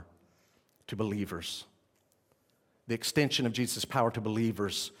 power to believers. The extension of Jesus' power to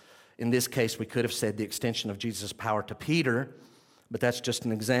believers. In this case, we could have said the extension of Jesus' power to Peter, but that's just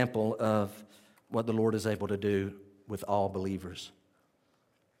an example of what the Lord is able to do with all believers.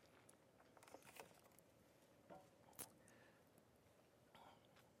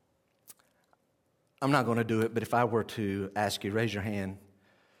 I'm not going to do it, but if I were to ask you, raise your hand,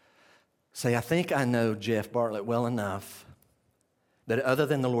 say, I think I know Jeff Bartlett well enough that other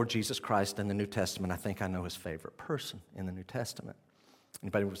than the Lord Jesus Christ in the New Testament, I think I know his favorite person in the New Testament.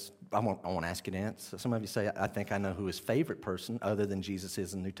 Anybody I won't ask you to answer. Some of you say, I think I know who his favorite person other than Jesus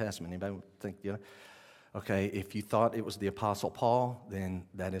is in the New Testament. Anybody think, Okay, if you thought it was the Apostle Paul, then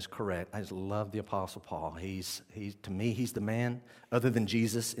that is correct. I just love the Apostle Paul. To me, he's the man other than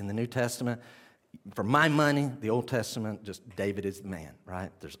Jesus in the New Testament. For my money, the Old Testament, just David is the man,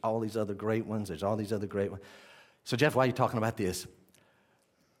 right? There's all these other great ones. There's all these other great ones. So, Jeff, why are you talking about this?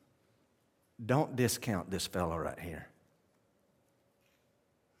 Don't discount this fellow right here.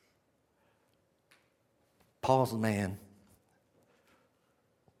 Paul's the man.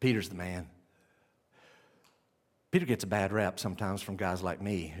 Peter's the man. Peter gets a bad rap sometimes from guys like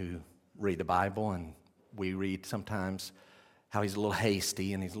me who read the Bible, and we read sometimes how he's a little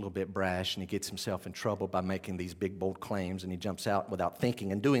hasty and he's a little bit brash, and he gets himself in trouble by making these big, bold claims, and he jumps out without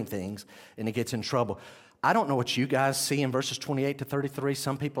thinking and doing things, and he gets in trouble. I don't know what you guys see in verses 28 to 33.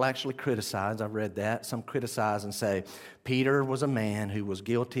 Some people actually criticize. I've read that. Some criticize and say, Peter was a man who was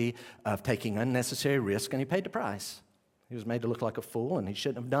guilty of taking unnecessary risk, and he paid the price. He was made to look like a fool, and he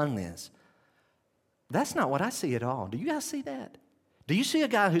shouldn't have done this. That's not what I see at all. Do you guys see that? Do you see a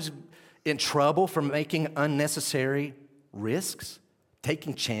guy who's in trouble for making unnecessary risks,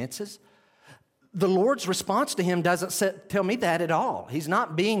 taking chances? The Lord's response to him doesn't tell me that at all. He's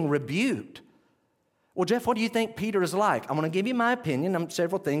not being rebuked. Well, Jeff, what do you think Peter is like? I'm going to give you my opinion on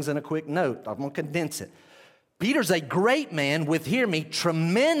several things in a quick note. I'm going to condense it. Peter's a great man with, hear me,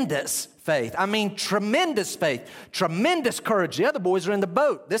 tremendous faith. I mean, tremendous faith, tremendous courage. The other boys are in the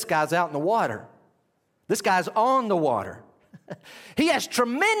boat. This guy's out in the water. This guy's on the water. He has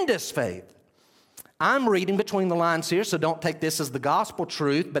tremendous faith. I'm reading between the lines here, so don't take this as the gospel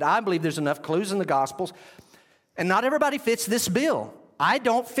truth, but I believe there's enough clues in the Gospels. And not everybody fits this bill. I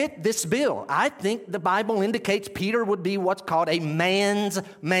don't fit this bill. I think the Bible indicates Peter would be what's called a man's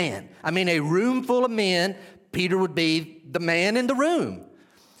man. I mean, a room full of men, Peter would be the man in the room.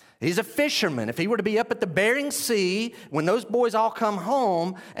 He's a fisherman. If he were to be up at the Bering Sea, when those boys all come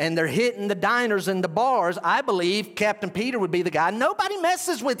home and they're hitting the diners and the bars, I believe Captain Peter would be the guy. Nobody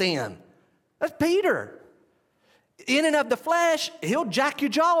messes with him. That's Peter. In and of the flesh, he'll jack your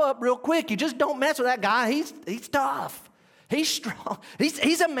jaw up real quick. You just don't mess with that guy. He's tough. He's strong.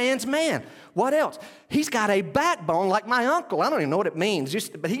 He's a man's man. What else? He's got a backbone like my uncle. I don't even know what it means.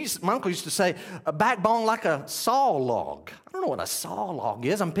 But my uncle used to say, a backbone like a saw log. I don't know what a saw log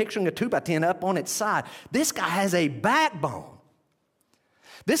is. I'm picturing a 2x10 up on its side. This guy has a backbone.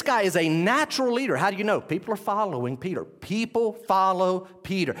 This guy is a natural leader. How do you know? People are following Peter. People follow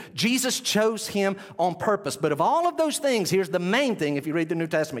Peter. Jesus chose him on purpose. But of all of those things, here's the main thing, if you read the New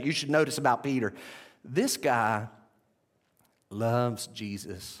Testament, you should notice about Peter. This guy loves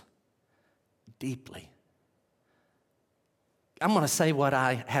Jesus deeply. I'm going to say what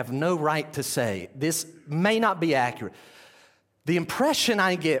I have no right to say. This may not be accurate. The impression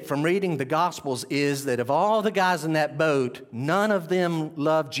I get from reading the Gospels is that of all the guys in that boat, none of them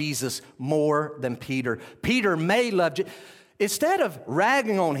loved Jesus more than Peter. Peter may love Jesus. Instead of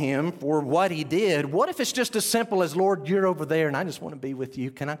ragging on him for what he did, what if it's just as simple as, Lord, you're over there and I just want to be with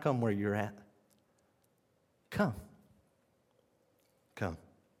you. Can I come where you're at? Come. Come.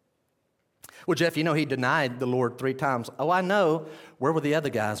 Well, Jeff, you know he denied the Lord 3 times. Oh, I know. Where were the other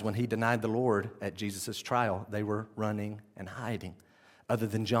guys when he denied the Lord at Jesus' trial? They were running and hiding, other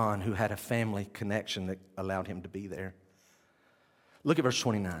than John, who had a family connection that allowed him to be there. Look at verse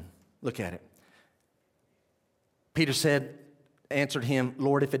 29. Look at it. Peter answered him,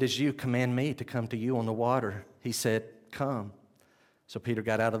 Lord, if it is you, command me to come to you on the water. He said, come. So Peter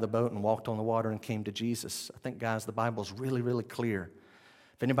got out of the boat and walked on the water and came to Jesus. I think, guys, the Bible's really, really clear.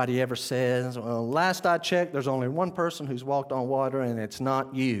 If anybody ever says, well, last I checked, there's only one person who's walked on water and it's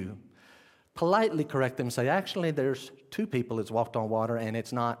not you, politely correct them and say, actually, there's two people that's walked on water and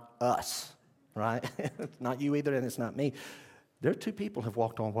it's not us, right? It's not you either and it's not me. There are two people who have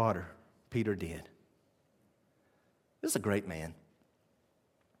walked on water. Peter did. This is a great man.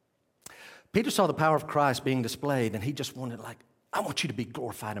 Peter saw the power of Christ being displayed and he just wanted, I want you to be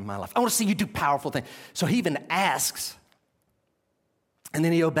glorified in my life. I want to see you do powerful things. So he even asks, and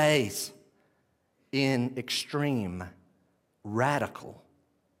then he obeys in extreme, radical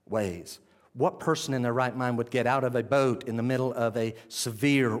ways. What person in their right mind would get out of a boat in the middle of a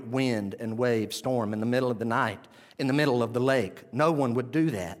severe wind and wave storm, in the middle of the night, in the middle of the lake? No one would do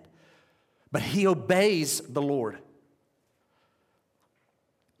that. But he obeys the Lord.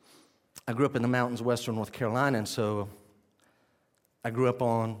 I grew up in the mountains of western North Carolina, and so I grew up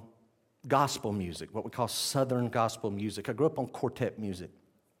on gospel music, what we call Southern gospel music. I grew up on quartet music.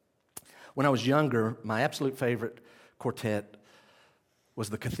 When I was younger, my absolute favorite quartet was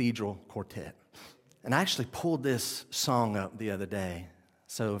the Cathedral Quartet. And I actually pulled this song up the other day.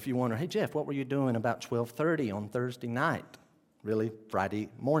 So if you wonder, hey, Jeff, what were you doing about 12:30 on Thursday night? Really, Friday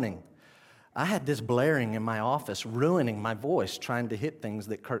morning. I had this blaring in my office, ruining my voice, trying to hit things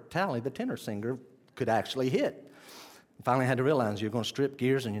that Kurt Talley, the tenor singer, could actually hit. Finally, I had to realize you're going to strip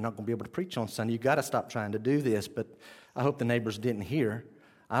gears and you're not going to be able to preach on Sunday. You've got to stop trying to do this. But I hope the neighbors didn't hear.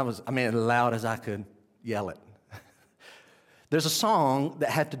 As loud as I could yell it. There's a song that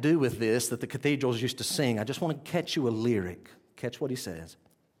had to do with this that the cathedrals used to sing. I just want to catch you a lyric. Catch what he says.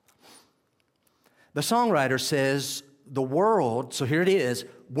 The songwriter says, the world, so here it is,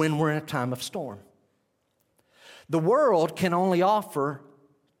 when we're in a time of storm. The world can only offer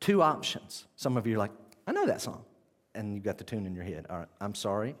two options. Some of you are like, I know that song. And you've got the tune in your head. All right, I'm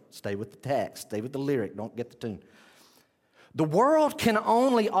sorry. Stay with the text. Stay with the lyric. Don't get the tune. The world can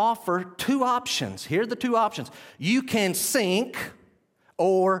only offer two options. Here are the two options. You can sink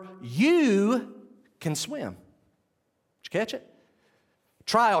or you can swim. Did you catch it?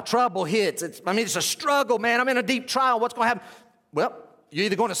 Trial, trouble hits. It's a struggle, man. I'm in a deep trial. What's going to happen? Well, you're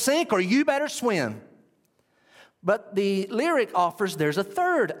either going to sink or you better swim. But the lyric offers there's a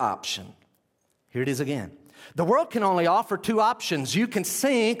third option. Here it is again. The world can only offer two options. You can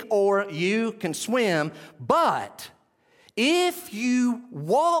sink or you can swim. But if you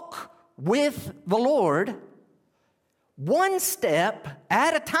walk with the Lord, one step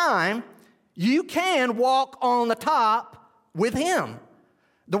at a time, you can walk on the top with Him.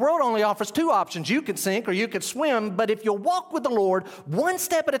 The world only offers two options. You can sink or you can swim, but if you'll walk with the Lord, one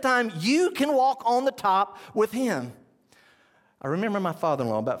step at a time, you can walk on the top with Him. I remember my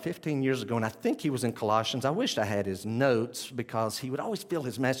father-in-law about 15 years ago, and I think he was in Colossians. I wished I had his notes because he would always fill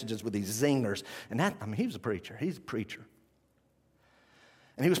his messages with these zingers. And he was a preacher. He's a preacher.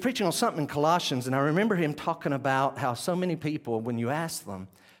 And he was preaching on something in Colossians, and I remember him talking about how so many people, when you ask them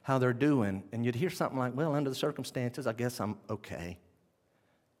how they're doing, and you'd hear something like, well, under the circumstances, I guess I'm okay.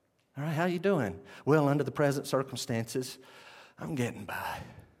 All right, how you doing? Well, under the present circumstances, I'm getting by.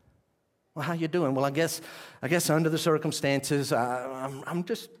 Well, how you doing? Well, I guess under the circumstances, I'm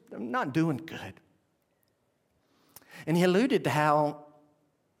not doing good. And he alluded to how,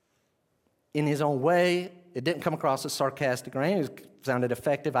 in his own way, it didn't come across as sarcastic or anything. It sounded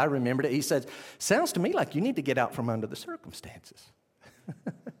effective. I remembered it. He said, sounds to me like you need to get out from under the circumstances.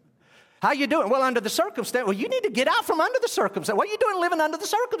 How you doing? Well, under the circumstance. Well, you need to get out from under the circumstance. What are you doing living under the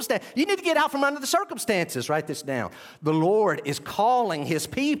circumstance? You need to get out from under the circumstances. Write this down. The Lord is calling His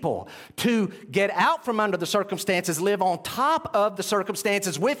people to get out from under the circumstances, live on top of the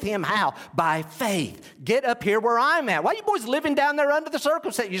circumstances with Him. How? By faith. Get up here where I'm at. Why are you boys living down there under the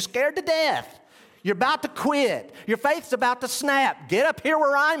circumstances? You're scared to death. You're about to quit. Your faith's about to snap. Get up here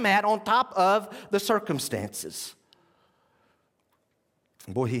where I'm at on top of the circumstances.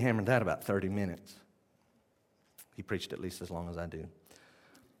 And boy, he hammered that about 30 minutes. He preached at least as long as I do.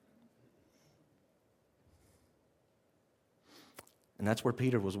 And that's where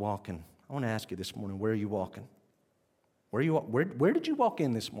Peter was walking. I want to ask you this morning, where are you walking? Where did you walk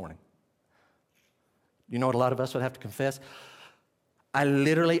in this morning? You know what a lot of us would have to confess? I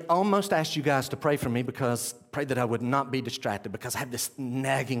literally almost asked you guys to pray for me pray that I would not be distracted because I have this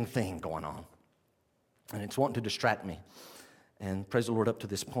nagging thing going on. And it's wanting to distract me. And praise the Lord, up to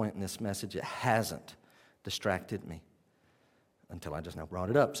this point in this message, it hasn't distracted me until I just now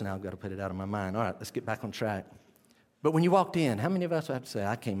brought it up. So now I've got to put it out of my mind. All right, let's get back on track. But when you walked in, how many of us have to say,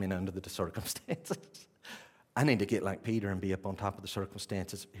 I came in under the circumstances? I need to get like Peter and be up on top of the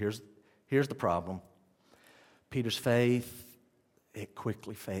circumstances. Here's the problem. Peter's faith, it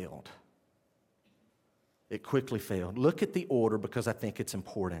quickly failed. It quickly failed. Look at the order because I think it's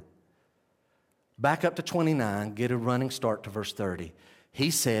important. Back up to 29, get a running start to verse 30. He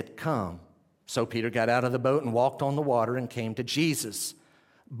said, "Come." So Peter got out of the boat and walked on the water and came to Jesus.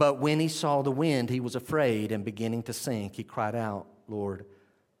 But when he saw the wind, he was afraid, and beginning to sink, he cried out, "Lord,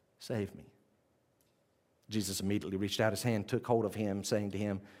 save me." Jesus immediately reached out his hand, took hold of him, saying to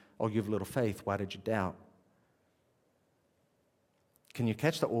him, "Oh, you have little faith, why did you doubt?" Can you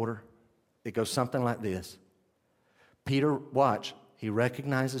catch the order? It goes something like this. Peter, watch, he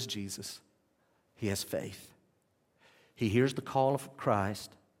recognizes Jesus. He has faith. He hears the call of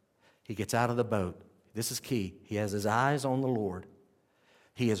Christ. He gets out of the boat. This is key. He has his eyes on the Lord.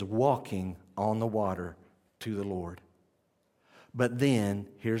 He is walking on the water to the Lord. But then,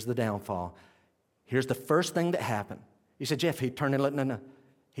 here's the downfall. Here's the first thing that happened. You said, "Jeff, he turned and looked." No.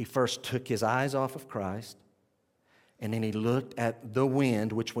 He first took his eyes off of Christ, and then he looked at the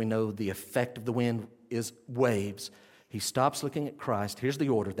wind, which we know the effect of the wind is waves. He stops looking at Christ. Here's the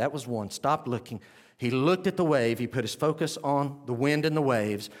order. That was one. Stop looking. He looked at the wave. He put his focus on the wind and the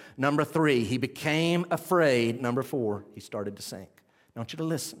waves. Number 3, he became afraid. Number 4, he started to sink. I want you to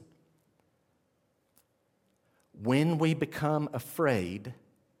listen. When we become afraid,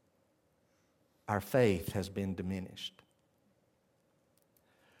 our faith has been diminished.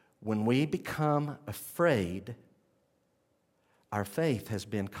 When we become afraid, our faith has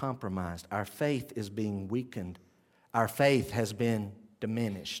been compromised. Our faith is being weakened. Our faith has been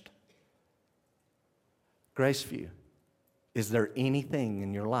diminished. Graceview, is there anything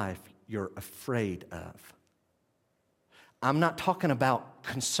in your life you're afraid of? I'm not talking about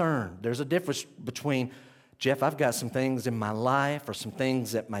concern. There's a difference between, "Jeff, I've got some things in my life or some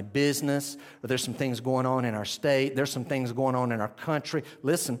things at my business, or there's some things going on in our state, there's some things going on in our country."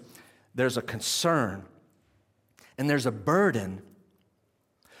 Listen, there's a concern and there's a burden.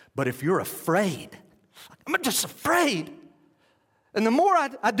 But if you're afraid, I'm just afraid. And the more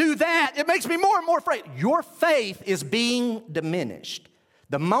I do that, it makes me more and more afraid. Your faith is being diminished.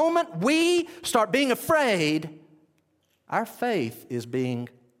 The moment we start being afraid, our faith is being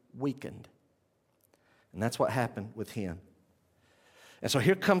weakened. And that's what happened with him. And so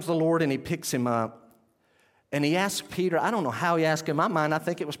here comes the Lord, and he picks him up. And he asks Peter, I don't know how he asked him. In my mind, I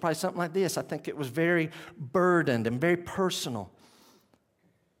think it was probably something like this. I think it was very burdened and very personal.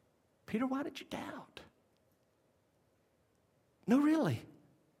 "Peter, why did you doubt?" No, really.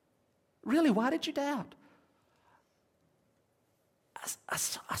 Really, why did you doubt? I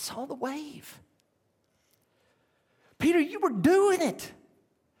saw the wave. Peter, you were doing it.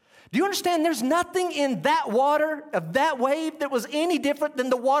 Do you understand there's nothing in that water, of that wave, that was any different than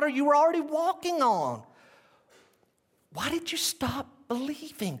the water you were already walking on? Why did you stop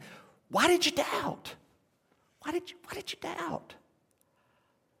believing? Why did you doubt? Why did you doubt?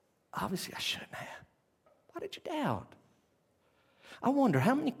 Obviously, I shouldn't have. Why did you doubt? I wonder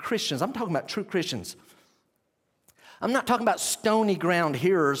how many Christians, I'm talking about true Christians. I'm not talking about stony ground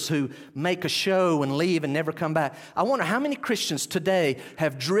hearers who make a show and leave and never come back. I wonder how many Christians today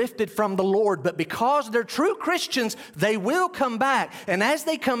have drifted from the Lord, but because they're true Christians, they will come back. And as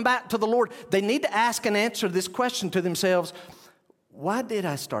they come back to the Lord, they need to ask and answer this question to themselves: why did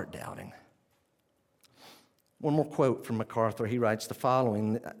I start doubting? One more quote from MacArthur. He writes the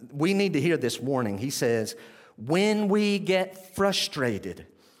following. We need to hear this warning. He says, "When we get frustrated,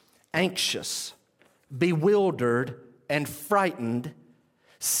 anxious, bewildered, and frightened,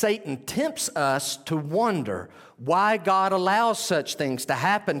 Satan tempts us to wonder why God allows such things to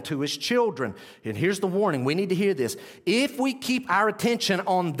happen to his children." And here's the warning. We need to hear this. If we keep our attention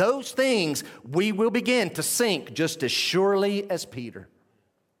on those things, we will begin to sink just as surely as Peter.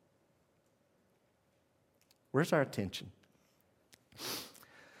 Where's our attention?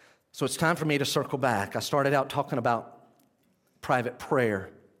 So it's time for me to circle back. I started out talking about private prayer.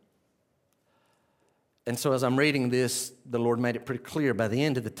 And so as I'm reading this, the Lord made it pretty clear by the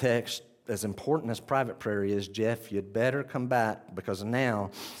end of the text, as important as private prayer is, Jeff, you'd better come back, because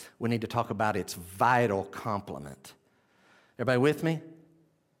now we need to talk about its vital complement. Everybody with me?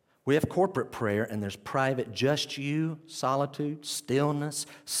 We have corporate prayer, and there's private, just you, solitude, stillness,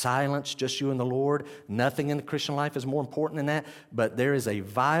 silence, just you and the Lord. Nothing in the Christian life is more important than that, but there is a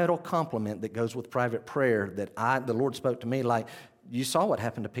vital complement that goes with private prayer that the Lord spoke to me like, you saw what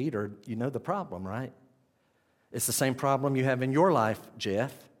happened to Peter. You know the problem, right? It's the same problem you have in your life,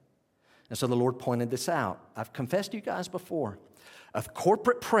 Jeff. And so the Lord pointed this out. I've confessed to you guys before. A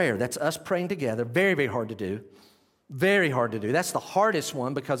corporate prayer, that's us praying together, very, very hard to do. Very hard to do. That's the hardest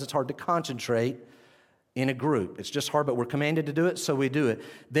one because it's hard to concentrate. in a group. It's just hard, but we're commanded to do it, so we do it.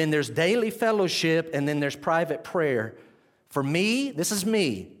 Then there's daily fellowship, and then there's private prayer. For me, this is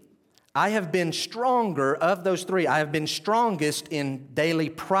me. I have been stronger of those three. I have been strongest in daily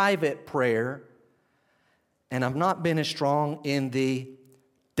private prayer, and I've not been as strong in the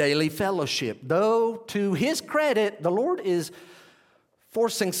daily fellowship. Though, to His credit, the Lord is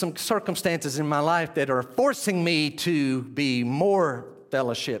forcing some circumstances in my life that are forcing me to be more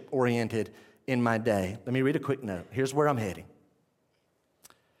fellowship-oriented in my day. Let me read a quick note. Here's where I'm heading.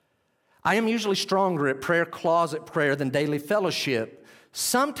 I am usually stronger at prayer closet prayer than daily fellowship.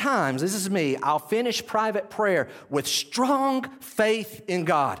 Sometimes, this is me, I'll finish private prayer with strong faith in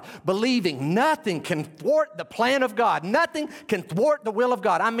God, believing nothing can thwart the plan of God. Nothing can thwart the will of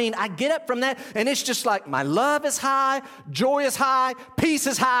God. I mean, I get up from that, and it's just like my love is high, joy is high, peace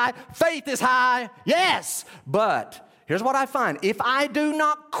is high, faith is high. Yes, but here's what I find. If I do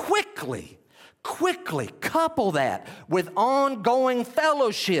not quickly couple that with ongoing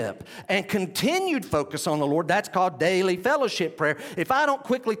fellowship and continued focus on the Lord, that's called daily fellowship prayer. If I don't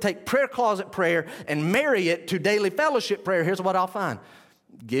quickly take prayer closet prayer and marry it to daily fellowship prayer, here's what I'll find.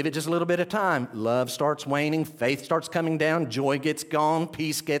 Give it just a little bit of time. Love starts waning, faith starts coming down, joy gets gone,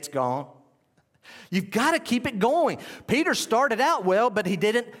 peace gets gone. You've got to keep it going. Peter started out well, but he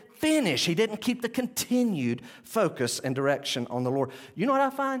didn't finish. He didn't keep the continued focus and direction on the Lord. You know what I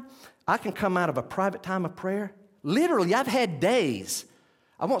find? I can come out of a private time of prayer. Literally, I've had days.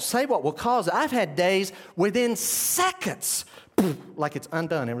 I won't say what will cause it. I've had days within seconds, like it's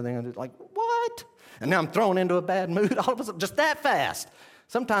undone. Everything I do, like, what? And now I'm thrown into a bad mood all of a sudden, just that fast.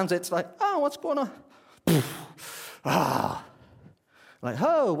 Sometimes it's like, oh, what's going on? Like,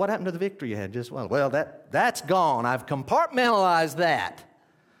 oh, what happened to the victory you had just well? Well, that's gone. I've compartmentalized that.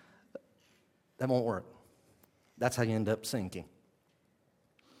 That won't work. That's how you end up sinking.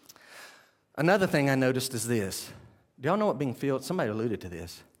 Another thing I noticed is this. Do y'all know what being filled, somebody alluded to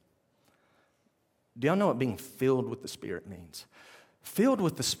this. Do y'all know what being filled with the Spirit means? Filled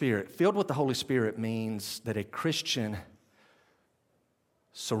with the Spirit, filled with the Holy Spirit means that a Christian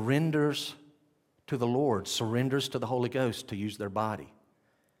surrenders to the Lord, surrenders to the Holy Ghost to use their body.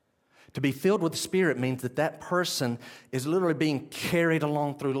 To be filled with the Spirit means that that person is literally being carried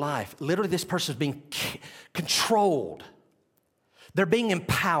along through life. Literally, this person is being controlled. They're being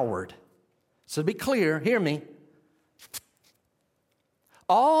empowered. So to be clear, hear me.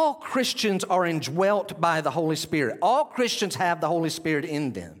 All Christians are indwelt by the Holy Spirit. All Christians have the Holy Spirit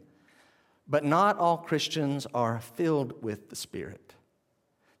in them. But not all Christians are filled with the Spirit.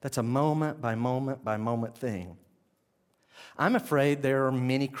 That's a moment by moment by moment thing. I'm afraid there are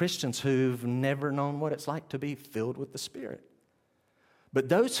many Christians who've never known what it's like to be filled with the Spirit. But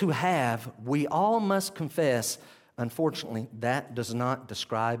those who have, we all must confess, unfortunately, that does not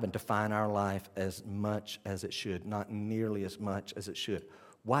describe and define our life as much as it should, not nearly as much as it should.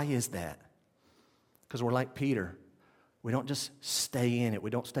 Why is that? Because we're like Peter. We don't just stay in it.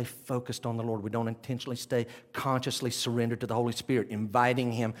 We don't stay focused on the Lord. We don't intentionally stay consciously surrendered to the Holy Spirit,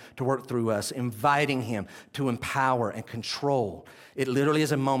 inviting Him to work through us, inviting Him to empower and control. It literally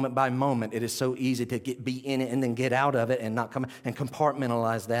is a moment by moment. It is so easy to be in it and then get out of it and not come and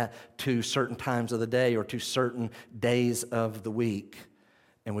compartmentalize that to certain times of the day or to certain days of the week.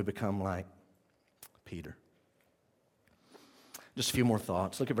 And we become like Peter. Just a few more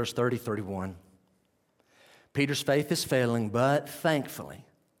thoughts. Look at verse 30, 31. Peter's faith is failing, but thankfully,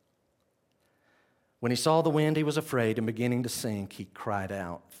 when he saw the wind, he was afraid, and beginning to sink, he cried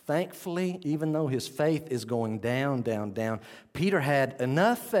out. Thankfully, even though his faith is going down, down, down, Peter had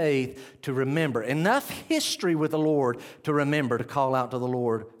enough faith to remember, enough history with the Lord to remember to call out to the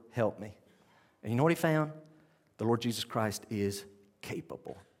Lord, help me. And you know what he found? The Lord Jesus Christ is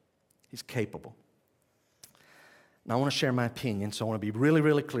capable. He's capable. Now, I want to share my opinion, so I want to be really,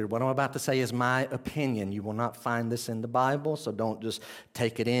 really clear. What I'm about to say is my opinion. You will not find this in the Bible, so don't just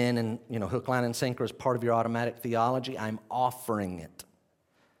take it in and, hook, line, and sinker as part of your automatic theology. I'm offering it.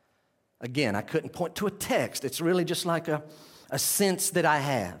 Again, I couldn't point to a text. It's really just like a sense that I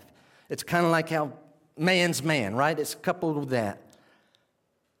have. It's kind of like how man's man, right? It's coupled with that.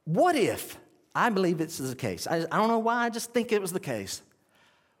 What if, I believe this is the case. I don't know why, I just think it was the case.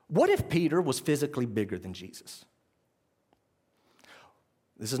 What if Peter was physically bigger than Jesus?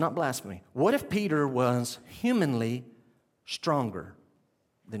 This is not blasphemy. What if Peter was humanly stronger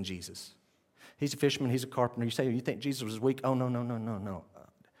than Jesus? He's a fisherman, he's a carpenter. You say, you think Jesus was weak? Oh, no.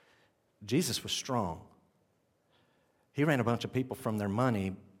 Jesus was strong. He ran a bunch of people from their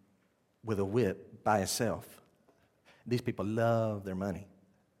money with a whip by himself. These people love their money,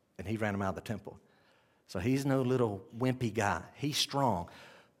 and he ran them out of the temple. So he's no little wimpy guy. He's strong.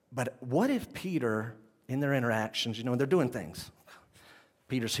 But what if Peter in their interactions, you know, they're doing things.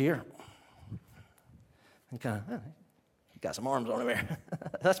 Peter's here. And kind of, he got some arms on him there.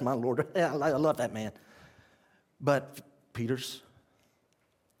 That's my Lord. Yeah, I love that man. But Peter's.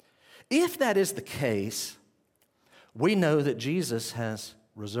 If that is the case, we know that Jesus has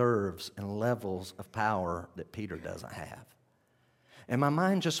reserves and levels of power that Peter doesn't have. And my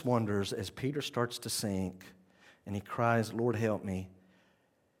mind just wonders as Peter starts to sink and he cries, Lord, help me.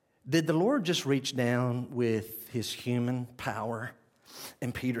 Did the Lord just reach down with his human power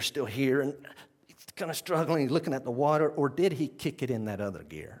and Peter's still here and he's kind of struggling, he's looking at the water, or did he kick it in that other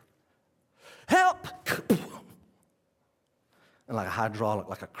gear? Help! And like a hydraulic,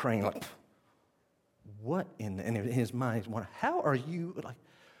 like a crane, like, what in his mind, he's wondering, how are you, like,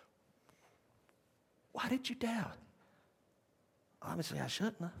 why did you doubt? Obviously, I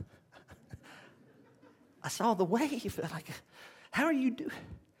shouldn't have. I saw the wave. Like, how are you doing?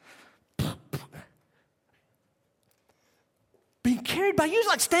 Being carried by you is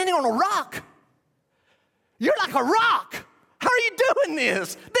like standing on a rock. You're like a rock. How are you doing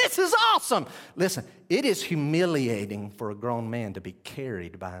this? This is awesome. Listen, it is humiliating for a grown man to be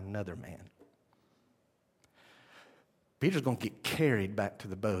carried by another man. Peter's going to get carried back to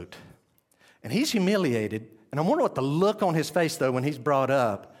the boat. And he's humiliated. And I wonder what the look on his face, though, when he's brought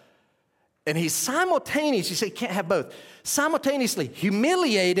up. And he's simultaneously, you say you can't have both, simultaneously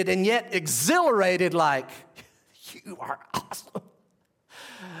humiliated and yet exhilarated, like, you are awesome.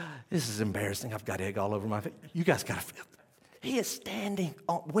 This is embarrassing. I've got egg all over my face. You guys got to feel it. He is standing.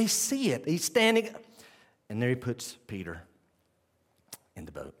 We see it. He's standing. And there he puts Peter in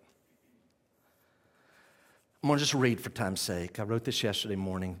the boat. I'm going to just read for time's sake. I wrote this yesterday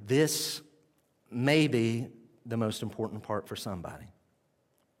morning. This may be the most important part for somebody.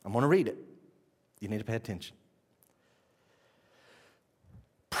 I'm going to read it. You need to pay attention.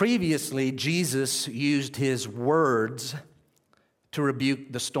 Previously, Jesus used his words to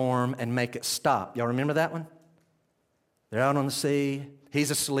rebuke the storm and make it stop. Y'all remember that one? They're out on the sea.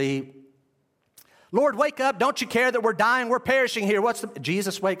 He's asleep. Lord, wake up. Don't you care that we're dying? We're perishing here.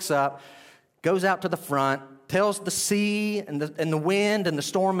 Jesus wakes up, goes out to the front, tells the sea and the wind and the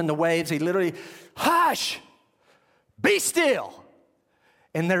storm and the waves, he literally, hush, be still.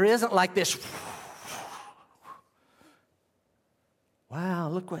 And there isn't like this, wow,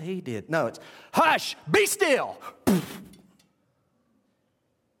 look what he did. No, it's, hush, be still.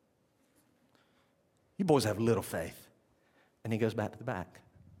 You boys have little faith. And he goes back to the back.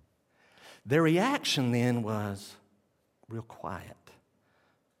 Their reaction then was real quiet,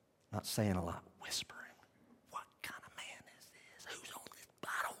 not saying a lot, whispering. What kind of man is this? Who's on this?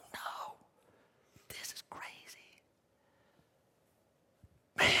 I don't know. This is crazy.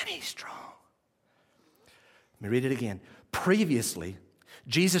 Man, he's strong. Let me read it again. Previously,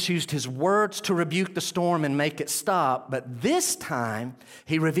 Jesus used his words to rebuke the storm and make it stop, but this time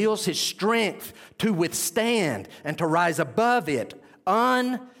he reveals his strength to withstand and to rise above it,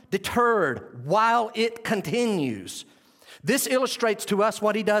 undeterred, while it continues. This illustrates to us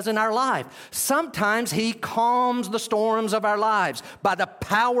what he does in our life. Sometimes he calms the storms of our lives by the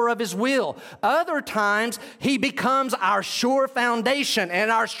power of his will. Other times he becomes our sure foundation and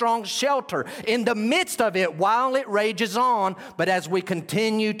our strong shelter in the midst of it while it rages on, but as we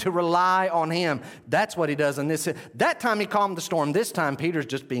continue to rely on him. That's what he does in this. That time he calmed the storm. This time Peter's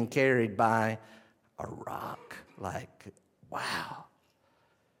just being carried by a rock. Like, wow,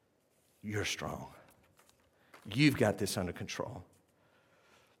 you're strong. You've got this under control.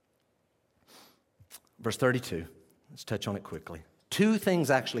 Verse 32. Let's touch on it quickly. Two things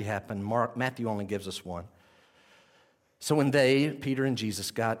actually happened. Matthew only gives us one. So when Peter and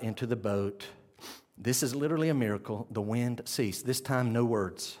Jesus, got into the boat, this is literally a miracle. The wind ceased. This time, no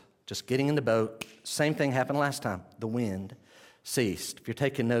words. Just getting in the boat. Same thing happened last time. The wind ceased. If you're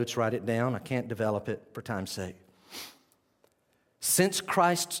taking notes, write it down. I can't develop it for time's sake. Since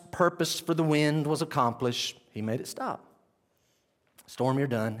Christ's purpose for the wind was accomplished, he made it stop. Storm, you're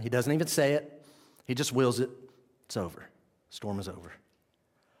done. He doesn't even say it. He just wills it. It's over. Storm is over.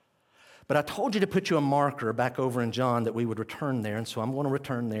 But I told you to put you a marker back over in John that we would return there, and so I'm going to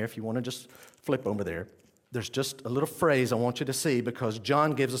return there. If you want to just flip over there. There's just a little phrase I want you to see because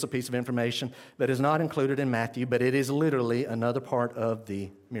John gives us a piece of information that is not included in Matthew, but it is literally another part of the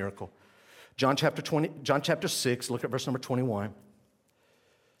miracle. John chapter 6, look at verse number 21.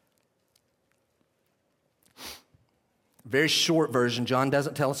 Very short version. John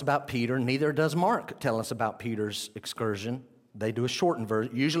doesn't tell us about Peter, neither does Mark tell us about Peter's excursion. They do a shortened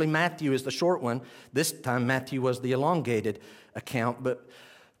version. Usually Matthew is the short one. This time Matthew was the elongated account. But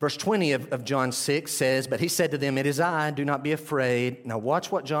Verse 20 of John 6 says, "But he said to them, 'It is I, do not be afraid.'" Now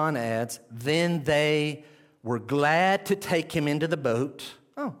watch what John adds. "Then they were glad to take him into the boat."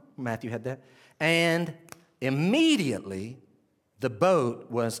 Oh, Matthew had that. "And immediately the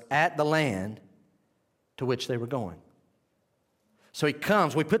boat was at the land to which they were going." So he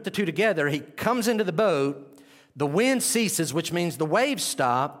comes, we put the two together, he comes into the boat, the wind ceases, which means the waves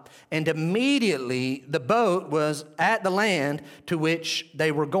stop, and immediately the boat was at the land to which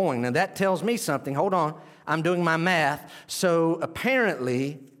they were going. Now that tells me something. Hold on, I'm doing my math. So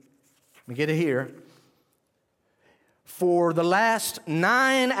apparently, let me get it here. For the last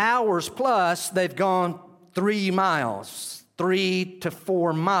 9 hours plus, they've gone 3 miles, 3 to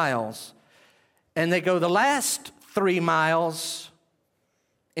 4 miles. And they go the last 3 miles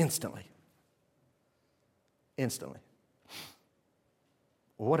instantly. Instantly.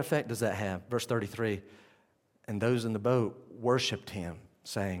 Well, what effect does that have? Verse 33, "And those in the boat worshiped him,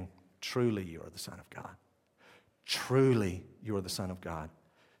 saying, 'Truly you are the Son of God. Truly you are the Son of God.'"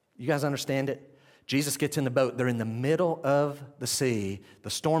 You guys understand it? Jesus gets in the boat. They're in the middle of the sea. The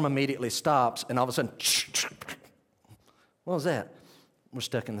storm immediately stops, and all of a sudden, what was that? We're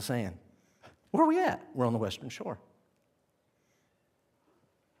stuck in the sand. Where are we at? We're on the western shore.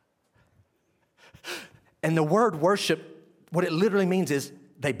 And the word worship, what it literally means is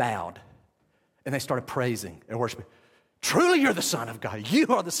they bowed and they started praising and worshiping. "Truly you're the Son of God. You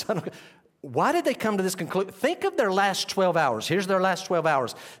are the Son of God." Why did they come to this conclusion? Think of their last 12 hours. Here's their last 12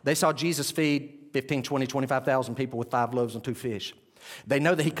 hours. They saw Jesus feed 15, 20, 25,000 people with 5 loaves and 2 fish. They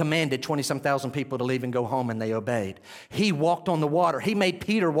know that he commanded 20-some thousand people to leave and go home, and they obeyed. He walked on the water. He made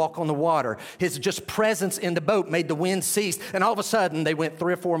Peter walk on the water. His just presence in the boat made the wind cease. And all of a sudden, they went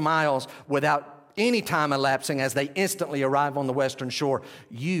 3 or 4 miles without any time elapsing as they instantly arrive on the western shore.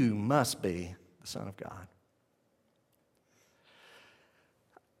 You must be the Son of God.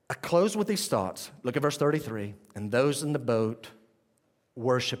 I close with these thoughts. Look at verse 33. "And those in the boat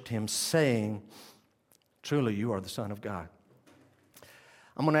worshiped him, saying, 'Truly you are the Son of God.'"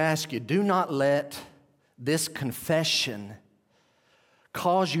 I'm going to ask you, do not let this confession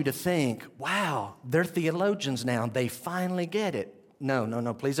cause you to think, "Wow, they're theologians now. They finally get it."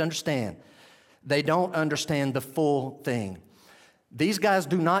 No. Please understand. They don't understand the full thing. These guys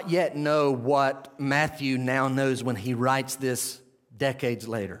do not yet know what Matthew now knows when he writes this decades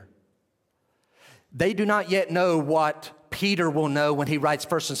later. They do not yet know what Peter will know when he writes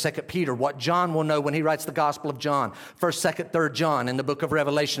 1st and 2nd Peter, what John will know when he writes the Gospel of John, 1st, 2nd, 3rd John in the book of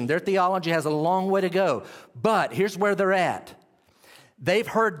Revelation. Their theology has a long way to go, but here's where they're at. They've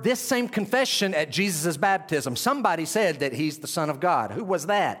heard this same confession at Jesus' baptism. Somebody said that he's the Son of God. Who was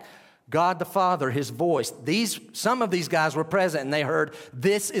that? God the Father, his voice. Some of these guys were present and they heard,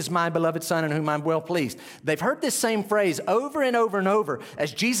 "This is my beloved Son in whom I'm well pleased." They've heard this same phrase over and over and over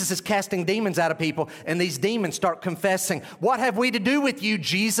as Jesus is casting demons out of people, and these demons start confessing, "What have we to do with you,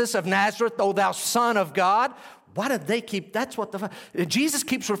 Jesus of Nazareth, O thou Son of God?" Why did they keep, that's what Jesus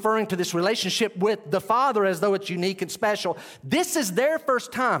keeps referring to this relationship with the Father as though it's unique and special. This is their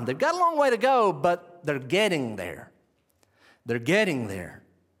first time. They've got a long way to go, but they're getting there. They're getting there.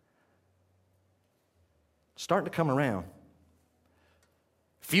 Starting to come around.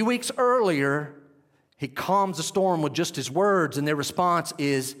 A few weeks earlier, he calms the storm with just his words, and their response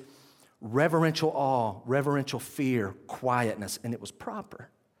is reverential awe, reverential fear, quietness, and it was proper.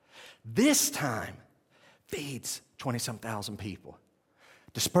 This time, feeds 20-some thousand people,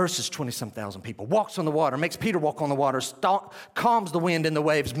 disperses 20-some thousand people, walks on the water, makes Peter walk on the water, calms the wind and the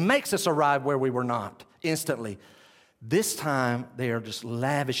waves, makes us arrive where we were not instantly. This time, they are just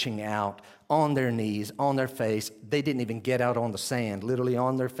lavishing out on their knees, on their face. They didn't even get out on the sand, literally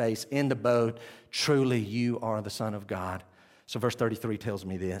on their face, in the boat. "Truly, you are the Son of God." So verse 33 tells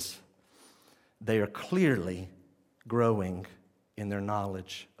me this. They are clearly growing in their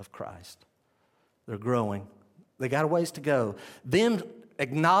knowledge of Christ. They're growing. They got a ways to go. Them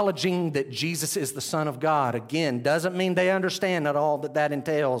acknowledging that Jesus is the Son of God, again, doesn't mean they understand at all that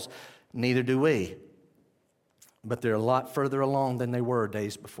entails. Neither do we. But they're a lot further along than they were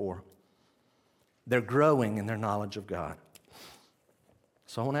days before. They're growing in their knowledge of God.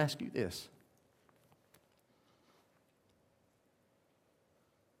 So I want to ask you this.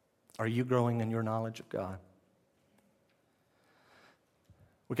 Are you growing in your knowledge of God?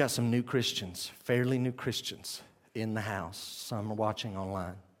 We got some new Christians, fairly new Christians in the house. Some are watching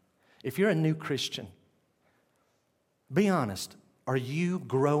online. If you're a new Christian, be honest. Are you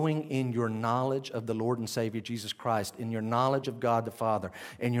growing in your knowledge of the Lord and Savior Jesus Christ, in your knowledge of God the Father,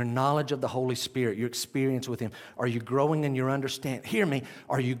 in your knowledge of the Holy Spirit, your experience with Him? Are you growing in your understanding? Hear me.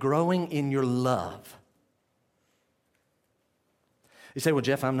 Are you growing in your love? You say, well,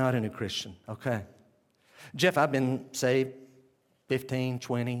 Jeff, I'm not a new Christian. Okay. Jeff, I've been saved 15,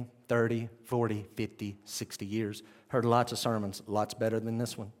 20, 30, 40, 50, 60 years. Heard lots of sermons, lots better than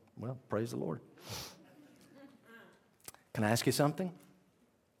this one. Well, praise the Lord. Can I ask you something?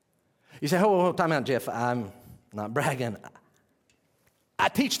 You say, oh, time out, Jeff. I'm not bragging. I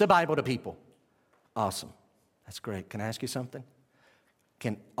teach the Bible to people. Awesome. That's great. Can I ask you something?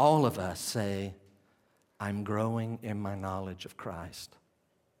 Can all of us say, I'm growing in my knowledge of Christ?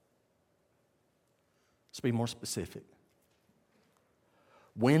 Let's be more specific.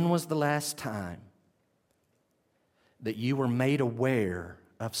 When was the last time that you were made aware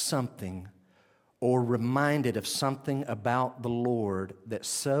of something or reminded of something about the Lord that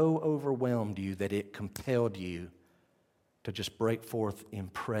so overwhelmed you that it compelled you to just break forth in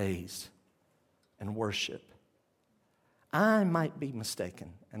praise and worship? I might be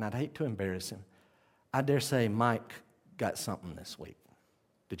mistaken, and I'd hate to embarrass him. I dare say Mike got something this week.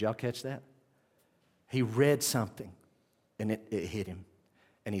 Did y'all catch that? He read something, and it hit him,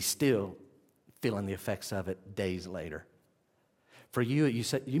 and he's still feeling the effects of it days later. For you,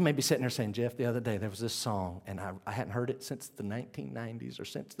 you may be sitting there saying, Jeff, the other day there was this song, and I hadn't heard it since the 1990s or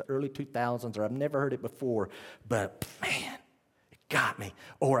since the early 2000s, or I've never heard it before, but man, it got me.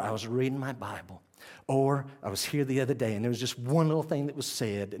 Or I was reading my Bible, or I was here the other day, and there was just one little thing that was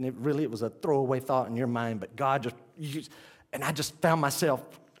said, and it was a throwaway thought in your mind, but God and I just found myself,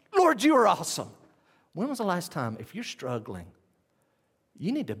 Lord, you are awesome. When was the last time, if you're struggling,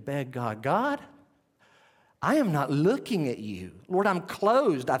 you need to beg God, God, I am not looking at you. Lord, I'm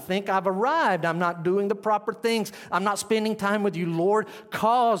closed. I think I've arrived. I'm not doing the proper things. I'm not spending time with you. Lord,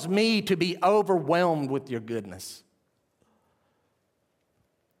 cause me to be overwhelmed with your goodness.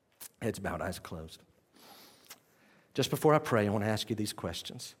 Heads bowed, eyes closed. Just before I pray, I want to ask you these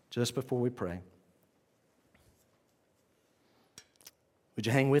questions. Just before we pray. Would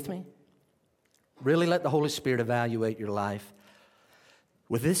you hang with me? Really let the Holy Spirit evaluate your life.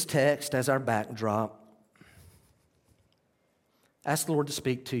 With this text as our backdrop, ask the Lord to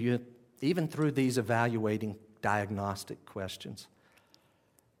speak to you, even through these evaluating diagnostic questions.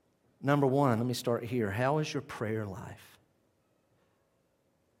 Number one, let me start here. How is your prayer life?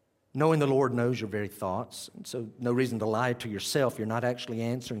 Knowing the Lord knows your very thoughts, and so no reason to lie to yourself. You're not actually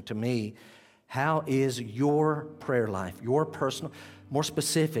answering to me. How is your prayer life, your personal, more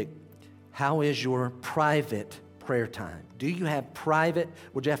specific, how is your private prayer time? Do you have private?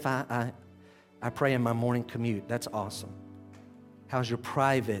 Well, Jeff, I pray in my morning commute. That's awesome. How's your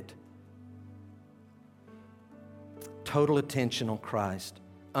private, total attention on Christ,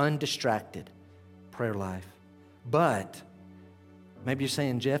 undistracted prayer life? But maybe you're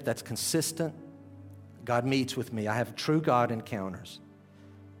saying, Jeff, that's consistent. God meets with me. I have true God encounters.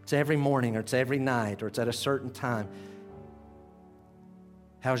 It's every morning, or it's every night, or it's at a certain time.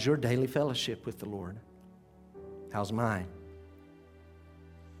 How's your daily fellowship with the Lord? How's mine?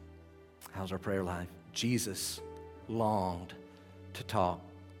 How's our prayer life? Jesus longed to talk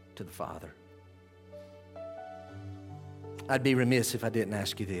to the Father. I'd be remiss if I didn't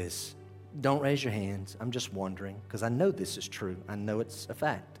ask you this. Don't raise your hands. I'm just wondering, because I know this is true. I know it's a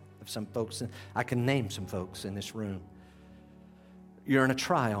fact of some folks. I can name some folks in this room. You're in a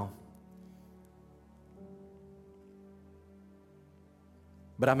trial.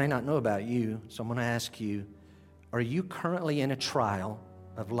 But I may not know about you, so I'm going to ask you, are you currently in a trial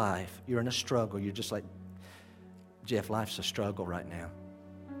of life? You're in a struggle. You're just like, Jeff, life's a struggle right now.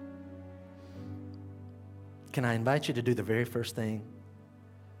 Can I invite you to do the very first thing?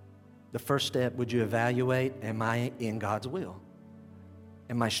 The first step, would you evaluate, am I in God's will?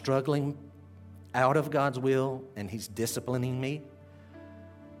 Am I struggling out of God's will and He's disciplining me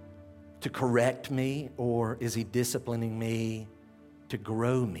to correct me, or is He disciplining me to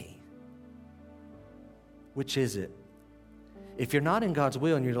grow me? Which is it? If you're not in God's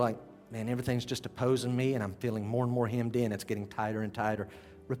will and you're like, man, everything's just opposing me and I'm feeling more and more hemmed in, it's getting tighter and tighter,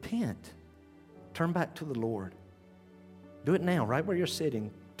 repent. Turn back to the Lord. Do it now, right where you're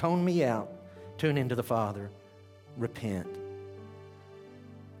sitting. Tone me out. Tune into the Father. Repent.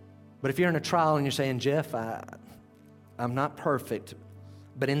 But if you're in a trial and you're saying, Jeff, I'm not perfect,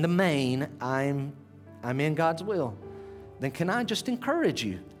 but in the main, I'm in God's will, then can I just encourage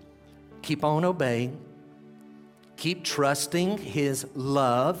you? Keep on obeying. Keep trusting His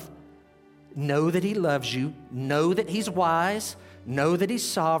love. Know that He loves you. Know that He's wise. Know that He's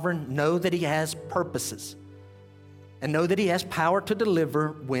sovereign. Know that He has purposes. And know that He has power to deliver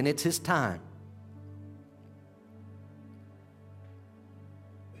when it's His time.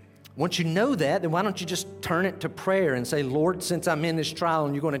 Once you know that, then why don't you just turn it to prayer and say, Lord, since I'm in this trial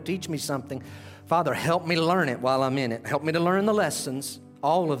and you're going to teach me something, Father, help me learn it while I'm in it. Help me to learn the lessons,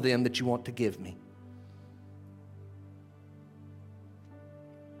 all of them that you want to give me.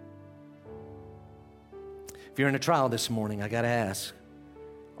 If you're in a trial this morning, I got to ask,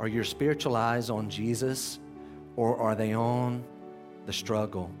 are your spiritual eyes on Jesus, or are they on the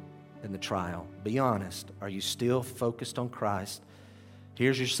struggle and the trial? Be honest. Are you still focused on Christ?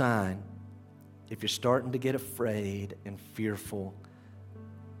 Here's your sign. If you're starting to get afraid and fearful,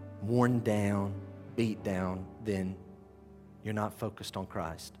 worn down, beat down, then you're not focused on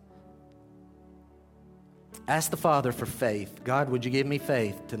Christ. Ask the Father for faith. God, would you give me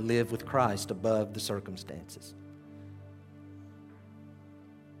faith to live with Christ above the circumstances?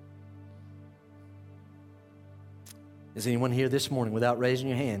 Is anyone here this morning without raising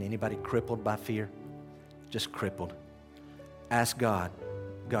your hand? Anybody crippled by fear? Just crippled. Ask God,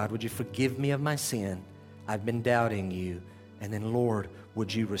 God, would you forgive me of my sin? I've been doubting you. And then, Lord,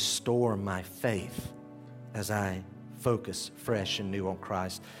 would you restore my faith as I focus fresh and new on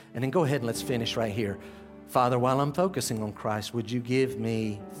Christ? And then go ahead and let's finish right here. Father, while I'm focusing on Christ, would you give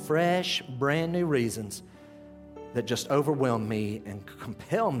me fresh, brand new reasons that just overwhelm me and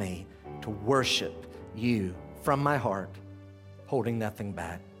compel me to worship you from my heart, holding nothing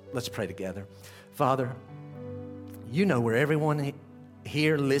back? Let's pray together. Father, you know where everyone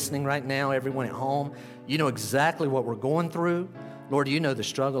here listening right now, everyone at home, you know exactly what we're going through. Lord, you know the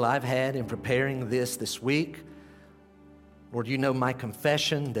struggle I've had in preparing this week. Lord, you know my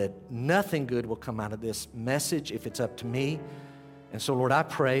confession that nothing good will come out of this message if it's up to me. And so, Lord, I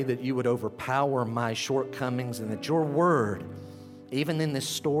pray that you would overpower my shortcomings and that your word, even in this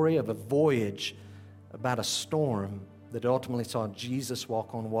story of a voyage about a storm that ultimately saw Jesus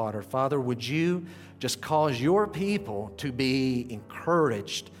walk on water, Father, would you just cause your people to be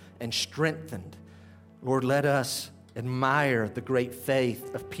encouraged and strengthened? Lord, let us admire the great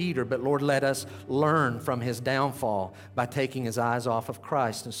faith of Peter, but Lord, let us learn from his downfall by taking his eyes off of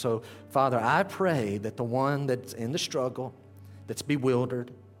Christ. And so, Father, I pray that the one that's in the struggle, that's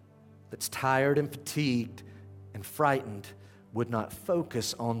bewildered, that's tired and fatigued and frightened, would not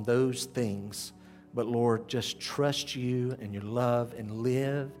focus on those things, but Lord, just trust you and your love and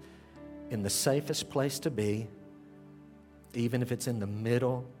live in the safest place to be, even if it's in the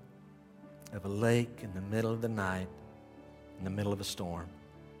middle of a lake, in the middle of the night, in the middle of a storm,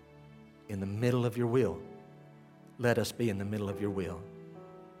 in the middle of your will. Let us be in the middle of your will.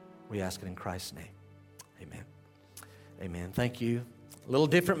 We ask it in Christ's name. Amen. Amen. Thank you. A little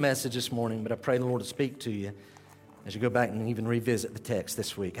different message this morning, but I pray the Lord to speak to you as you go back and even revisit the text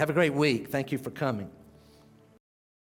this week. Have a great week. Thank you for coming.